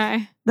like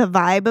okay. the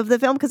vibe of the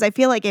film, because I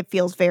feel like it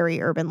feels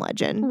very Urban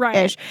Legend-ish.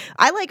 Right.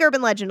 I like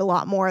Urban Legend a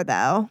lot more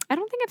though. I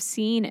don't think I've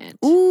seen it.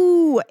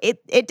 Ooh,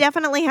 it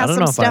definitely I has don't some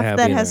know if I stuff have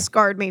that either. has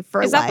scarred me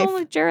for Is that life. the one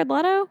with Jared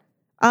Leto?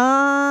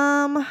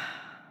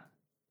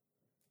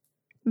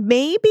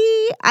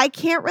 Maybe I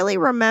can't really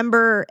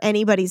remember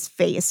anybody's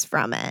face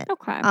from it.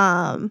 Okay.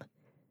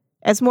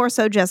 It's more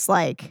so just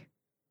like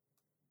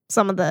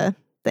some of the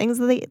things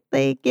that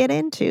they get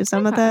into,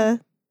 some of Okay.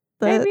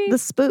 Maybe. the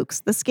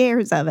spooks, the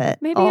scares of it.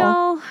 maybe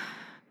all. I'll.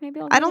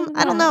 I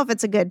don't know if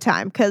it's a good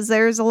time because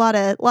there's a lot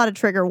of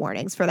trigger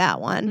warnings for that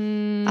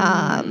one.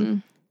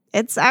 Mm.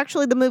 It's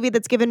actually the movie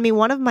that's given me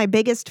one of my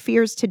biggest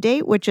fears to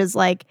date, which is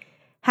like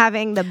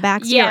having the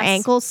backs of your Yes.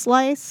 ankles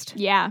sliced.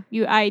 Yeah,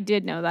 I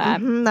did know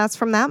that. Mhm, that's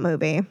from that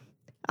movie.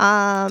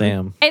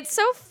 Damn. It's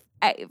so.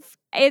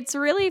 It's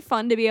really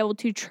fun to be able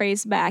to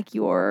trace back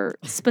your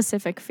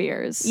specific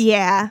fears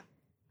Yeah,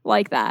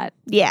 like that.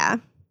 yeah,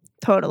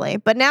 totally.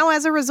 But now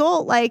as a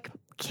result, like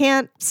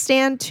can't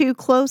stand too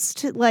close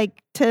to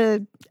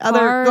other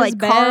Cars, like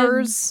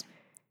cars, beds.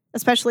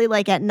 especially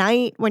like at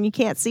night when you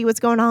can't see what's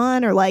going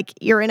on, or like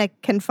you're in a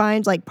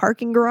confined like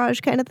parking garage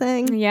kind of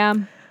thing. Yeah.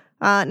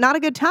 Not a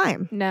good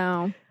time.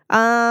 No.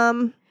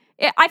 Um,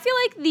 I feel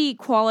like the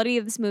quality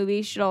of this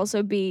movie should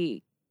also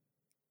be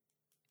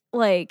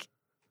like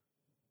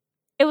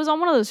it was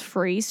on one of those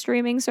free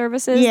streaming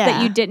services Yeah.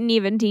 that you didn't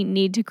even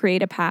need to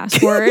create a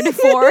password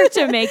for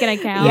to make an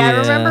account. yeah, I Yeah.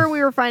 remember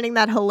we were finding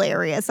that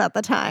hilarious at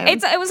the time.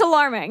 It was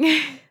alarming.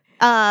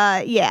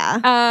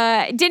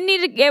 Yeah. Didn't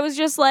need to. It was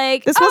just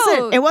like This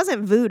wasn't. It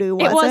wasn't Voodoo.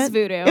 Was It was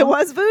Voodoo. It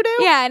was Voodoo.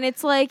 Yeah, and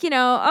it's like,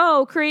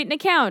 create an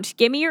account.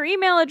 Give me your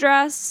email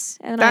address.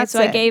 And That's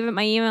I it. gave it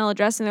my email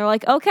address, and they're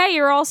like, okay,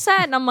 you're all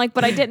set. And I'm like,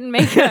 but I didn't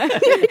make a.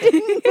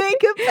 Didn't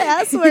make a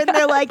password.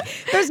 They're like,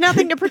 there's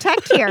nothing to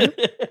protect here.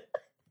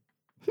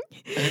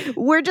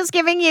 We're just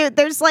giving you.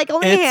 There's like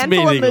only a It's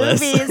handful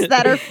meaningless. of movies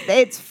that are.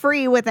 It's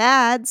free with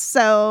ads,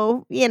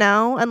 so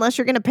unless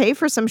you're gonna pay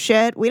for some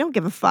shit, we don't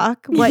give a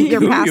fuck what your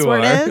Who you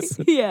password are. is.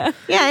 Yeah.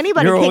 Yeah,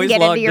 anybody You're can always get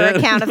into logged your in.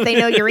 account if they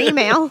know your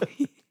email.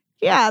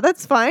 Yeah,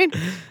 that's fine.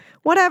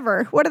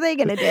 Whatever. What are they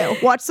gonna do?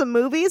 Watch some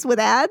movies with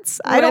ads?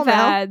 I don't With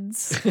know.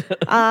 ads.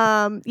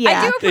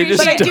 Yeah. I do They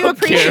just appreciate- But I do don't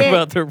appreciate- care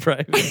about their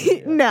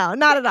privacy. No,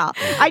 not at all.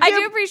 I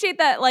do appreciate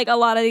that, like, a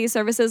lot of these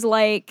services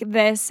like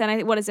this,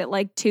 and what is it,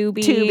 like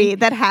Tubi?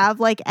 that have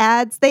like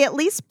ads, they at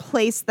least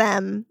place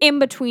them. In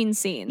between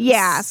scenes.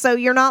 Yeah, so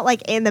you're not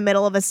like in the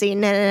middle of a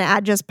scene and an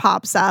ad just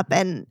pops up,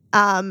 and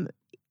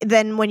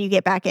then when you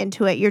get back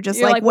into it, you're just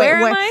You're like, where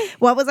am I?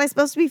 What was I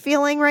supposed to be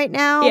feeling right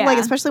now? Yeah. Like,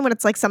 especially when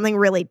it's like something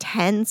really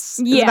tense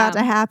is Yeah. about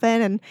to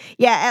happen. And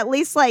yeah, at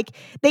least like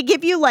they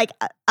give you like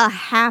a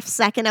half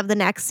second of the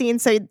next scene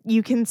so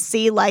you can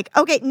see like,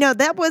 okay, no,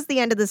 that was the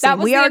end of the scene. That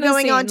was We the are end of the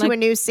going scene, on to like- a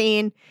new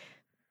scene.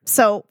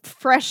 So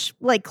fresh,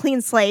 like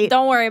clean slate.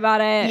 Don't worry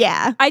about it.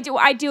 Yeah. I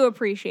do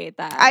appreciate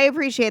that. I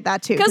appreciate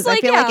that too. 'Cause, Because I like,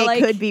 feel yeah, like it like,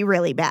 could be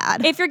really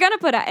bad. if you're gonna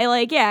put it,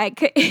 like, yeah, it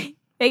could,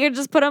 they could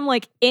just put them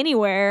like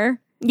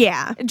anywhere.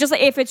 Yeah. Just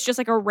like if it's just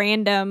like a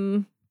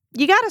random.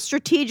 You got to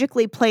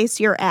strategically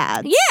place your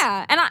ads.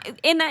 Yeah, and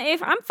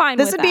if I'm fine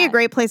This with would be a that.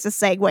 great place to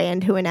segue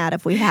into an ad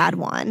if we had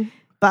one.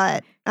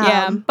 But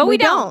Yeah, but we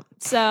don't.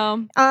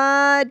 So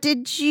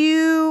Did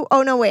you?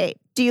 Oh no, wait.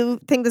 Do you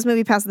think this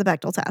movie passes the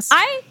Bechdel test?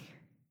 I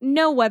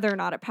know whether or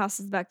not it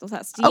passes the Bechdel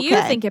test. Do you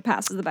Okay. think it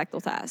passes the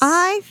Bechdel test?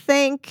 I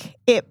think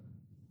it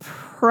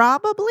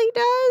probably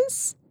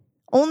does.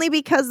 Only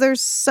because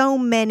there's so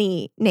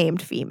many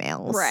named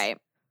females. Right.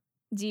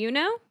 Do you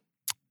know?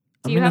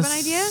 Do you have an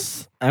idea?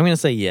 I'm gonna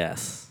say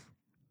yes.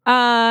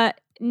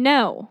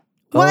 No.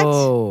 What?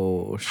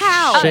 Oh,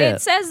 How? shit.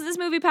 It says this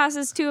movie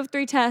passes 2 of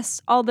 3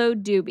 tests, although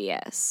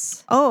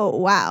dubious. Oh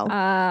wow.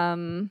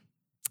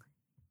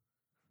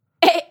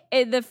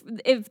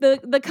 If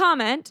the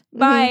comment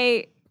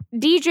by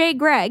DJ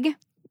Greg,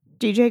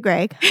 DJ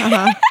Greg.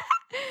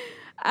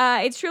 Uh-huh.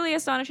 it's truly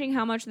astonishing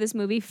how much this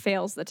movie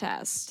fails the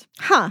test.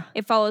 Huh.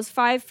 It follows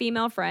 5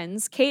 female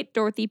friends: Kate,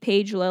 Dorothy,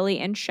 Paige, Lily,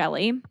 and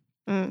Shelley.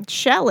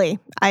 Shelley.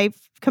 I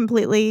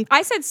completely.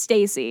 I said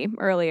Stacy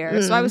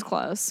earlier, so I was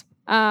close.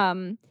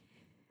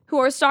 Who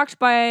are stalked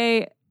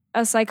by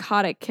a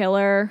psychotic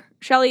killer.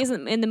 Shelley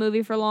isn't in the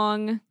movie for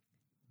long,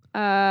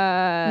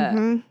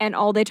 and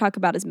all they talk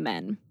about is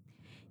men.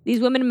 These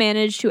women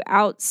manage to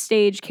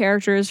outstage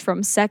characters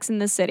from Sex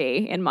and the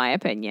City, in my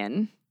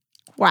opinion.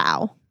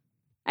 Wow.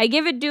 I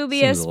give it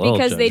dubious Seems a little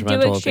because they do judgmental at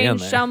the end exchange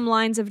there. some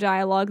lines of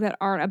dialogue that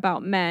aren't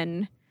about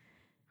men,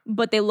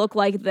 but they look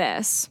like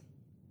this.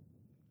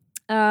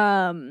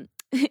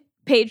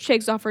 Paige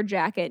takes off her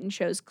jacket and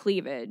shows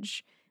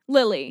cleavage.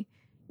 Lily,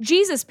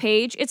 Jesus,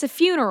 Paige, it's a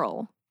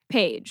funeral.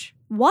 Paige,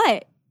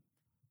 what?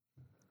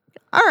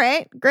 All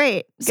right,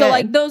 great. So Good.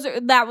 like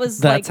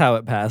That's how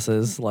it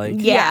passes. Like,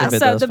 yeah. if it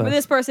So does pass.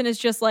 this person is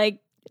just like,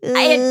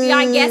 I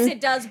guess Uh,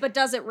 it does, but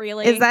does it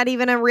really? Is that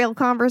even a real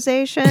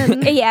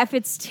conversation? yeah, if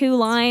it's 2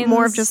 lines,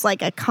 More of just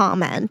like a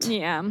comment.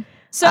 yeah.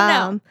 So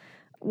no,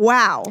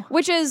 Wow.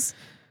 which is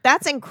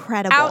That's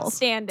incredible.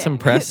 outstanding. It's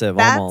impressive,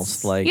 That's-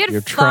 almost. Like, You had you're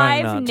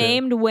trying 5 not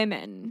named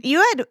women. You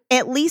had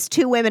at least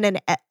 2 women in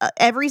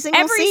every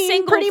single Every scene,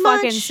 single pretty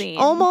fucking much. scene.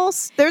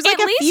 Almost. There's like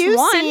At a least few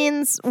one.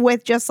 scenes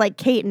with just like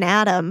Kate and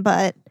Adam,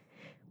 but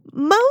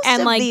most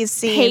And of like these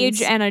scenes,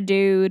 Paige and a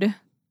dude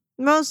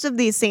most of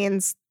these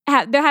scenes,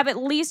 there have at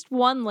least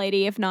 1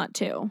 lady, if not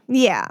 2.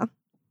 yeah,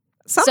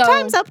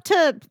 sometimes up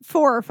to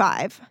 4 or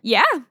 5.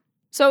 Yeah.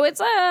 So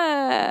it's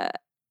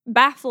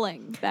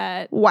baffling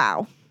that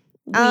Wow.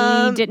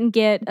 we didn't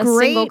get a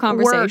Great single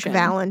conversation.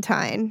 work,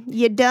 Valentine.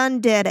 You done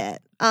did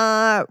it.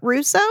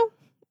 Russo?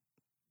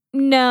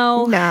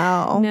 No.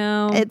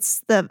 No.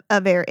 It's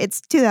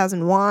it's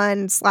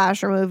 2001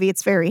 slasher movie.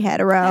 It's very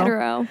hetero.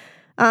 Hetero.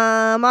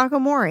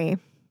 Makomori.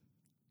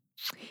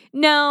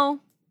 No.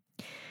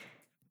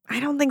 I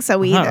don't think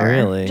so either. Not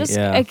really. Just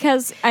yeah.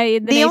 because the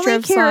nature only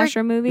of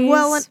slasher movies.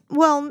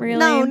 Well, Really?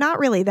 no, not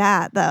really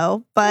that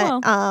though.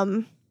 But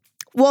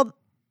well,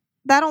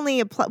 that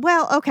only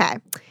well, okay.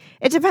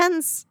 It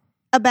depends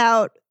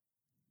about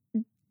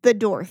the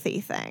Dorothy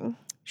thing.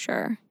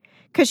 Sure.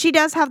 Because she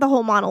does have the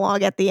whole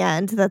monologue at the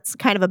end that's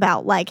kind of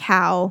about like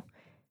how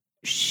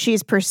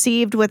she's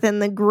perceived within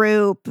the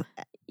group.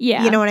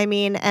 Yeah. You know what I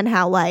mean? And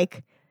how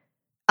like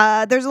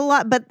there's a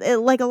lot, but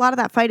like a lot of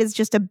that fight is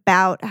just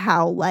about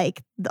how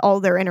like all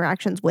their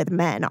interactions with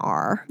men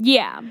are.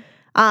 Yeah.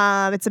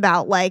 It's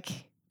about like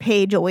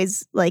Paige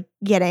always like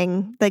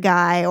getting the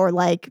guy or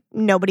like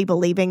nobody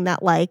believing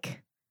that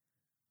like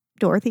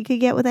Dorothy could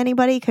get with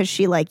anybody because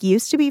she like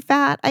used to be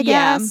fat, I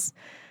Yeah. guess.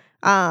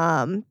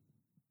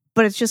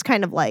 But it's just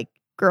kind of like,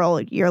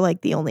 girl, you're like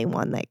the only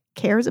one that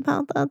cares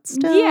about that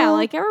still. Yeah,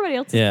 like everybody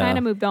else Yeah. has kind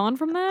of moved on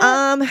from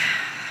that.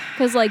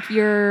 Because like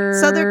you're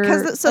so there a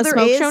there smoke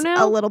is show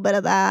now? a little bit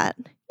of that.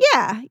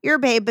 Yeah, you're a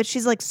babe, but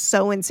she's like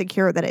so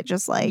insecure that it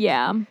just like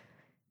yeah.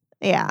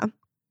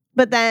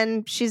 But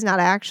then she's not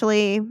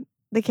actually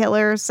the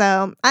killer,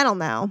 so I don't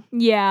know.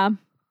 Yeah.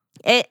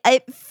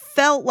 It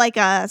felt like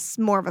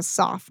more of a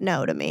soft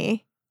no to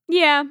me.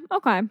 Yeah.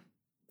 Okay.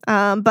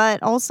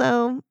 But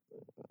also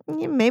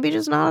maybe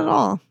just not at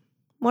all.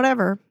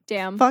 Whatever.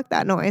 Damn. Fuck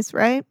that noise,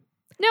 right?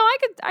 No,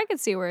 I could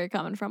see where you're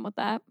coming from with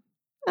that.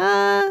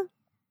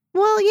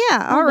 Well,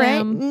 yeah, all right.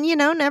 damn. You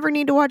know, never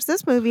need to watch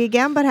this movie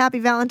again, but happy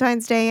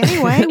Valentine's Day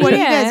anyway. What are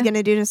you Yeah. guys going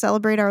to do to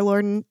celebrate our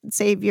Lord and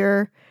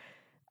Savior,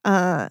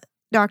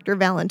 Dr.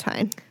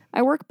 Valentine?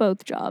 I work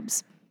both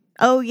jobs,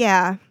 Oh,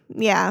 yeah.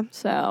 Yeah.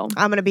 so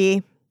I'm going to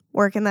be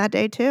working that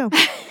day too.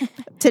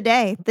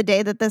 Today, the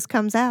day that this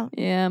comes out.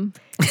 yeah.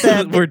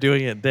 We're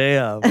doing it day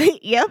of.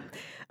 Yep.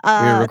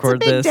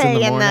 record it's a big this in day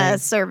the in the morning.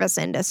 service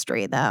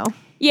industry, though.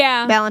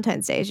 Yeah.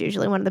 Valentine's Day is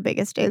usually one of the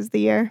biggest days of the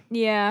year.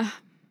 Yeah.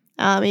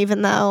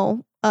 Even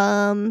though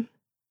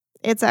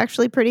it's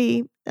actually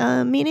pretty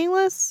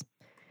meaningless.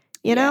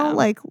 You know, Yeah.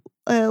 like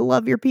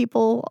love your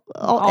people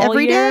All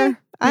every day.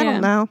 year? I Yeah.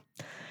 don't know.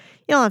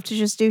 You don't have to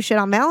just do shit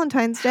on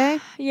Valentine's Day.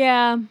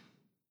 Yeah.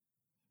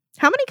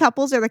 How many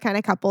couples are the kind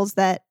of couples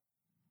that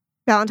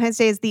Valentine's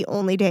Day is the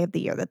only day of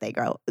the year that they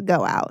go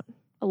out?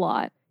 A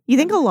lot. You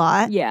think a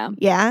lot? Yeah.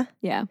 Yeah?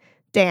 Yeah.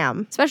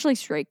 Damn. Especially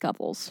straight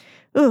couples.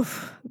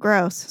 Oof.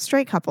 Gross.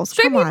 Straight couples.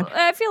 Straight Come people, on.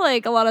 I feel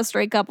like a lot of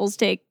straight couples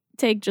take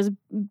just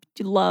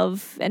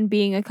love and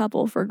being a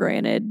couple for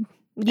granted.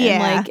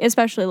 Yeah. And like,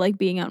 especially like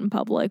being out in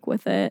public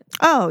with it.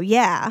 Oh,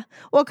 yeah.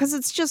 Well, because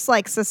it's just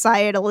like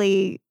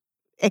societally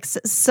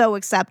so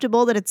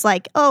acceptable that it's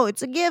like, oh,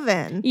 it's a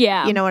given.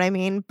 Yeah. You know what I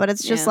mean? But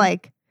it's just Yeah.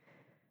 like,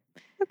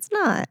 it's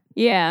not.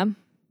 Yeah.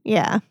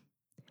 Yeah.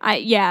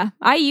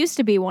 I used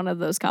to be one of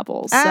those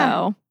couples.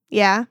 Ah.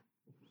 Yeah.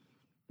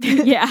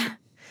 So yeah.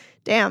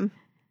 Damn.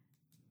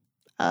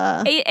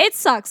 It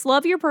sucks.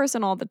 Love your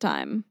person all the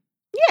time.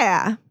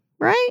 Yeah.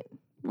 Right?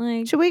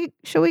 Like Should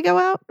we go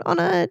out on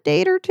a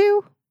date or two?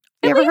 You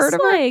at ever least heard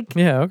of her? like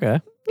Yeah, okay.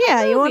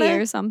 Yeah, you want movie to?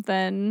 or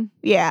something.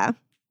 Yeah.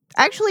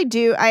 I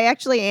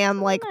actually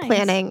am like Nice.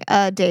 planning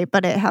a date,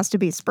 but it has to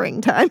be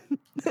springtime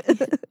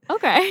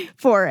Okay.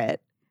 for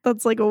it.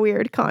 That's like a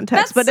weird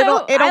context, That's but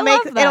so- I it'll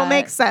love that.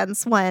 make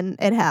sense when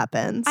it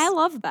happens. I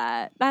love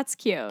that. That's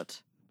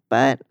cute.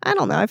 But I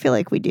don't know. I feel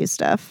like we do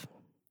stuff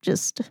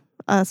just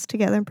us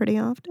together pretty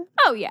often.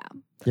 Oh yeah.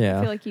 I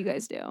Yeah. feel like you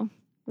guys do.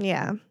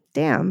 Yeah.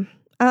 Damn.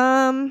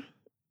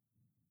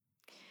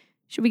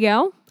 Should we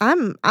go?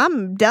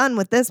 I'm done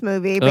with this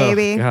movie, Oh,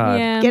 baby. God.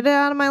 Yeah. Get it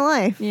out of my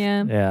life.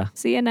 Yeah. Yeah.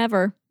 See you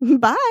never.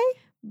 Bye.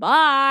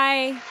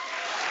 Bye.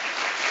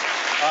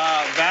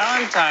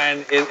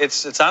 Valentine,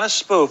 it's not a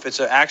spoof. It's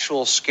an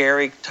actual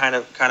scary kind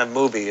of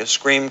movie, a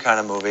Scream kind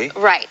of movie.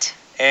 Right.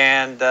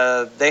 And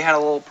they had a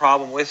little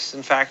problem with,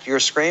 in fact, your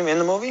Scream in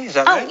the movie. Is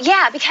that right? Oh,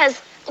 yeah, because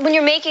when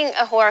you're making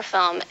a horror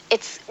film,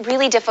 it's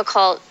really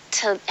difficult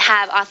to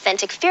have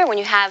authentic fear when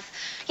you have,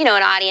 an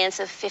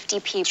audience of 50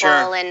 people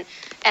Sure. and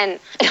an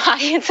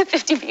audience of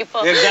 50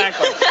 people.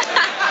 Exactly.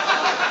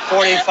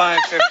 45,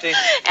 50.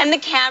 And the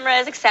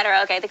cameras,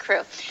 etc. Okay, the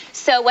crew.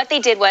 So what they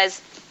did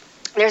was,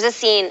 there's a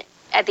scene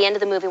at the end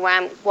of the movie where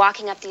I'm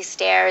walking up these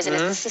stairs and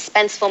it's a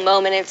suspenseful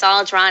moment and it's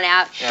all drawn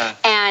out. Yeah.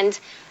 And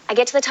I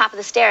get to the top of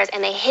the stairs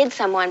and they hid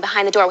someone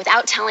behind the door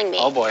without telling me.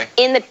 Oh, boy.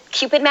 In the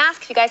Cupid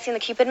mask. Have you guys seen the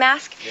Cupid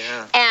mask?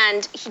 Yeah.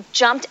 And he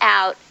jumped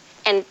out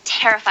and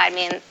terrified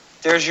me. And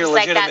There's your it's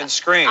like legitimate that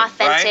Scream,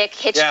 authentic right?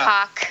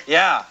 Hitchcock.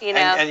 Yeah. You know?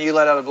 And you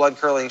let out a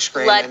blood-curdling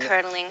scream.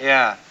 Blood-curdling.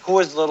 Yeah. Who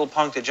was the little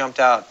punk that jumped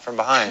out from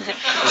behind?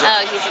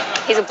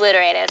 He's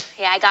obliterated.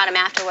 Yeah, I got him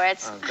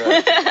afterwards. Oh,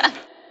 good.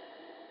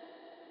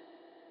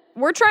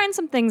 We're trying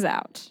some things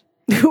out.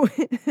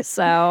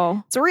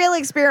 So It's real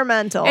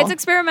experimental. it's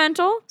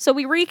experimental. So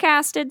we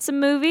recasted some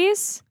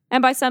movies.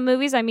 And by some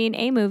movies, I mean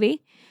a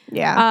movie.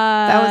 yeah.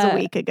 That was a Uh,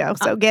 week ago,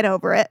 so get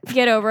over it.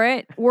 Get over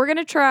it. We're going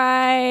to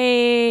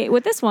try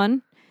with this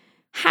one.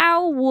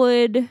 How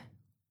would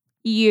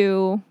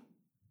you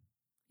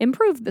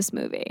improve this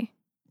movie?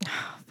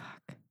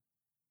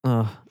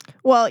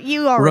 Well,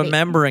 you already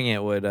Remembering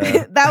it would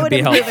that would be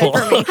improve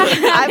helpful. it for me.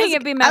 I think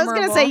it'd be I was going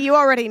to memorable. say you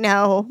already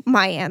know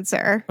my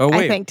answer. Oh, I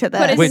wait. think to this.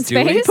 Put it in Wait, do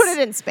we? space? Put it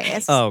in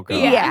space. Oh, God.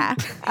 Yeah.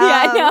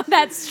 Yeah, Um, no,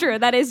 that's true.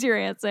 That is your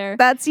answer.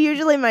 That's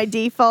usually my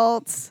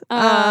default.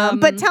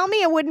 But tell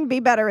me it wouldn't be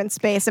better in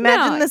space.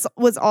 Imagine No. this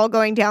was all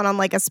going down on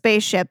like a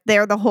spaceship.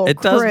 They're the whole It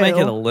crew. does make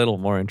it a little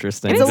more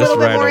interesting. It's a just little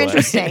bit right more away.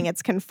 interesting.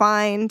 It's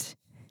confined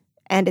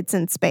and it's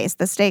in space.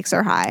 The stakes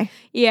are high.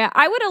 Yeah,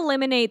 I would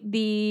eliminate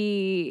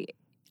the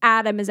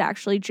Adam is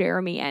actually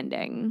Jeremy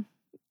ending.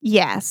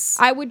 Yes.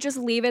 I would just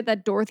leave it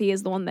that Dorothy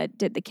is the one that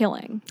did the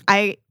killing.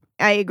 I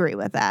agree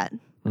with that.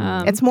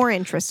 Mm. It's more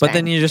interesting. But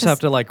then you just have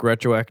to like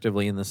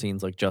retroactively in the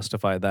scenes like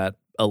justify that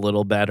a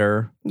little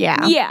better.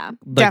 Yeah. Yeah,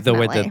 Like the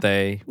way Definitely. that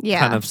they Yeah.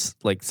 kind of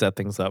like set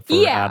things up for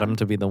Yeah. Adam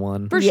to be the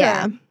one. for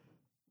Yeah. sure.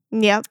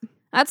 Yep.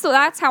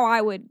 That's how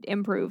I would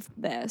improve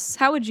this.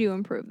 How would you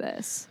improve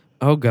this?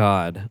 Oh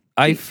God.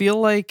 I feel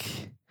like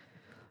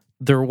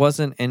there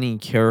wasn't any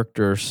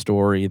character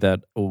story that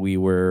we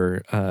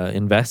were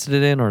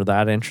invested in or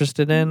that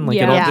interested in. Like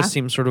it all Yeah. just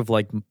seemed sort of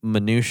like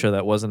minutia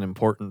that wasn't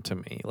important to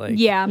me. Like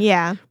Yeah.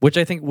 Yeah. which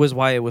I think was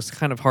why it was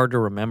kind of hard to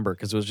remember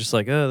because it was just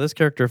like, oh, this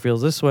character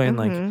feels this way, and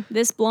like, Mhm.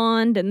 This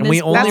blonde and And this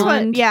we only- That's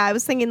blonde. what, yeah, I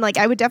was thinking like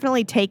I would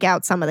definitely take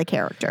out some of the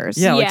characters.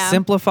 yeah, like Yeah.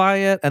 simplify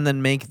it and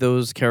then make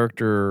those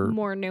character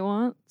More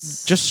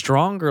nuance. just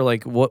stronger.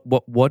 Like what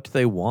do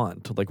they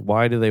want? Like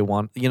why do they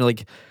want?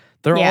 Like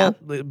they're Yeah.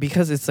 all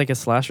because it's like a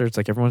slasher. It's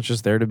like everyone's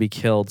just there to be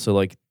killed, so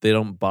like they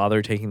don't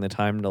bother taking the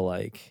time to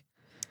like.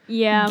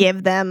 yeah.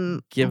 Give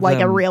them Give like a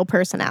them- real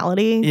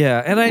personality.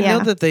 Yeah, and I Yeah.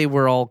 know that they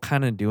were all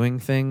kind of doing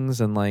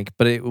things and like,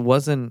 but it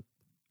wasn't.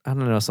 I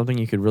don't know, something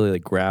you could really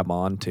like grab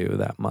onto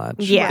that much.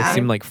 Yeah. It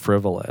seemed like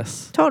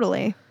frivolous.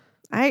 Totally.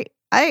 I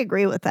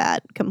agree with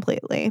that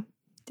completely.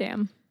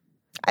 Damn.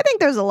 I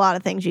think there's a lot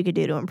of things you could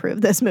do to improve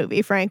this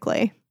movie,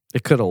 frankly.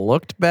 It could have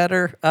looked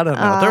better. I don't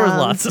know. There was Um,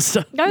 lots of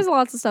stuff. There's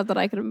lots of stuff that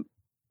I could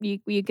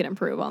you could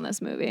improve on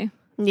this movie.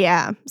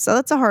 Yeah. So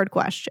that's a hard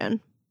question.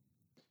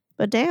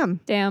 But damn,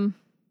 Damn.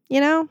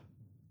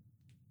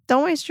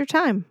 don't waste your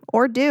time.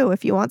 Or do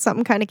if you want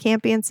something kind of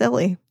campy and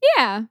silly.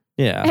 Yeah.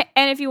 Yeah.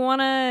 And if you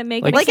want to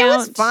make Like- it Like it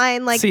was count,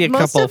 fine. Like See a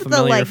most couple of the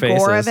familiar like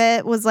gore of faces.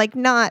 it was like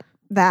not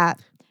that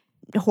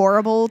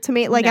horrible to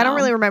me. Like I don't No.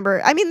 really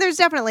remember. I mean, there's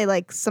definitely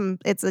like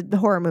it's a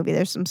horror movie.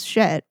 There's some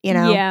shit,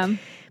 Yeah.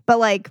 But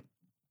like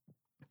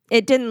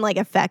it didn't like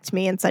affect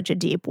me in such a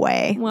deep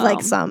way Well.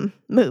 like some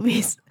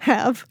movies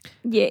have.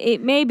 Yeah,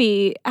 it may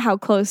be how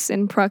close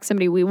in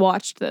proximity we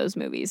watched those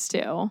movies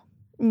too.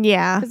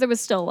 Yeah. Because there was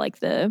still like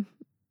the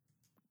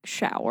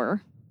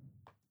shower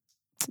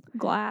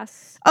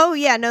glass. Oh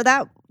yeah, no,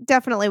 that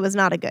definitely was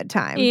not a good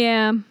time.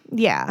 Yeah.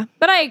 Yeah.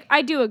 But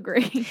I do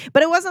agree.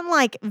 But it wasn't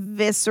like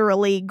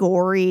viscerally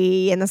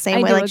gory in the same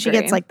I way. do Like she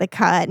gets agree. like the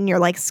cut and you're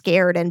like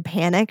scared and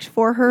panicked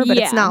for her, but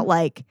it's Yeah. not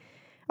like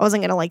I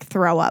wasn't gonna like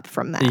throw up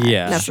from that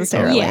Yeah,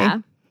 necessarily. Yeah.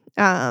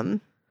 Yeah.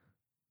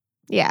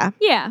 Yeah.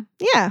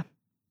 Yeah.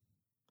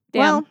 Damn.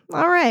 Well,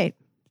 all right.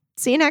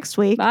 See you next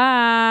week.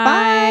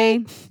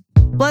 Bye.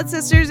 Blood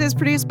Sisters is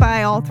produced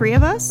by all three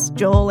of us,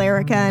 Joel,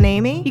 Erica, and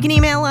Amy. You can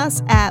email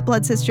us at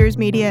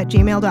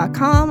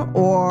bloodsistersmedia@gmail.com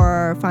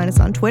or find us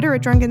on Twitter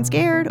at Drunken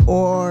Scared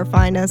or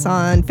find us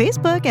on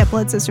Facebook at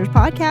Blood Sisters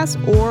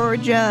Podcast or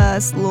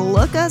just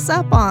look us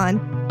up on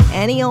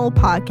any old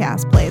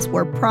podcast place.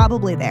 We're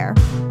probably there.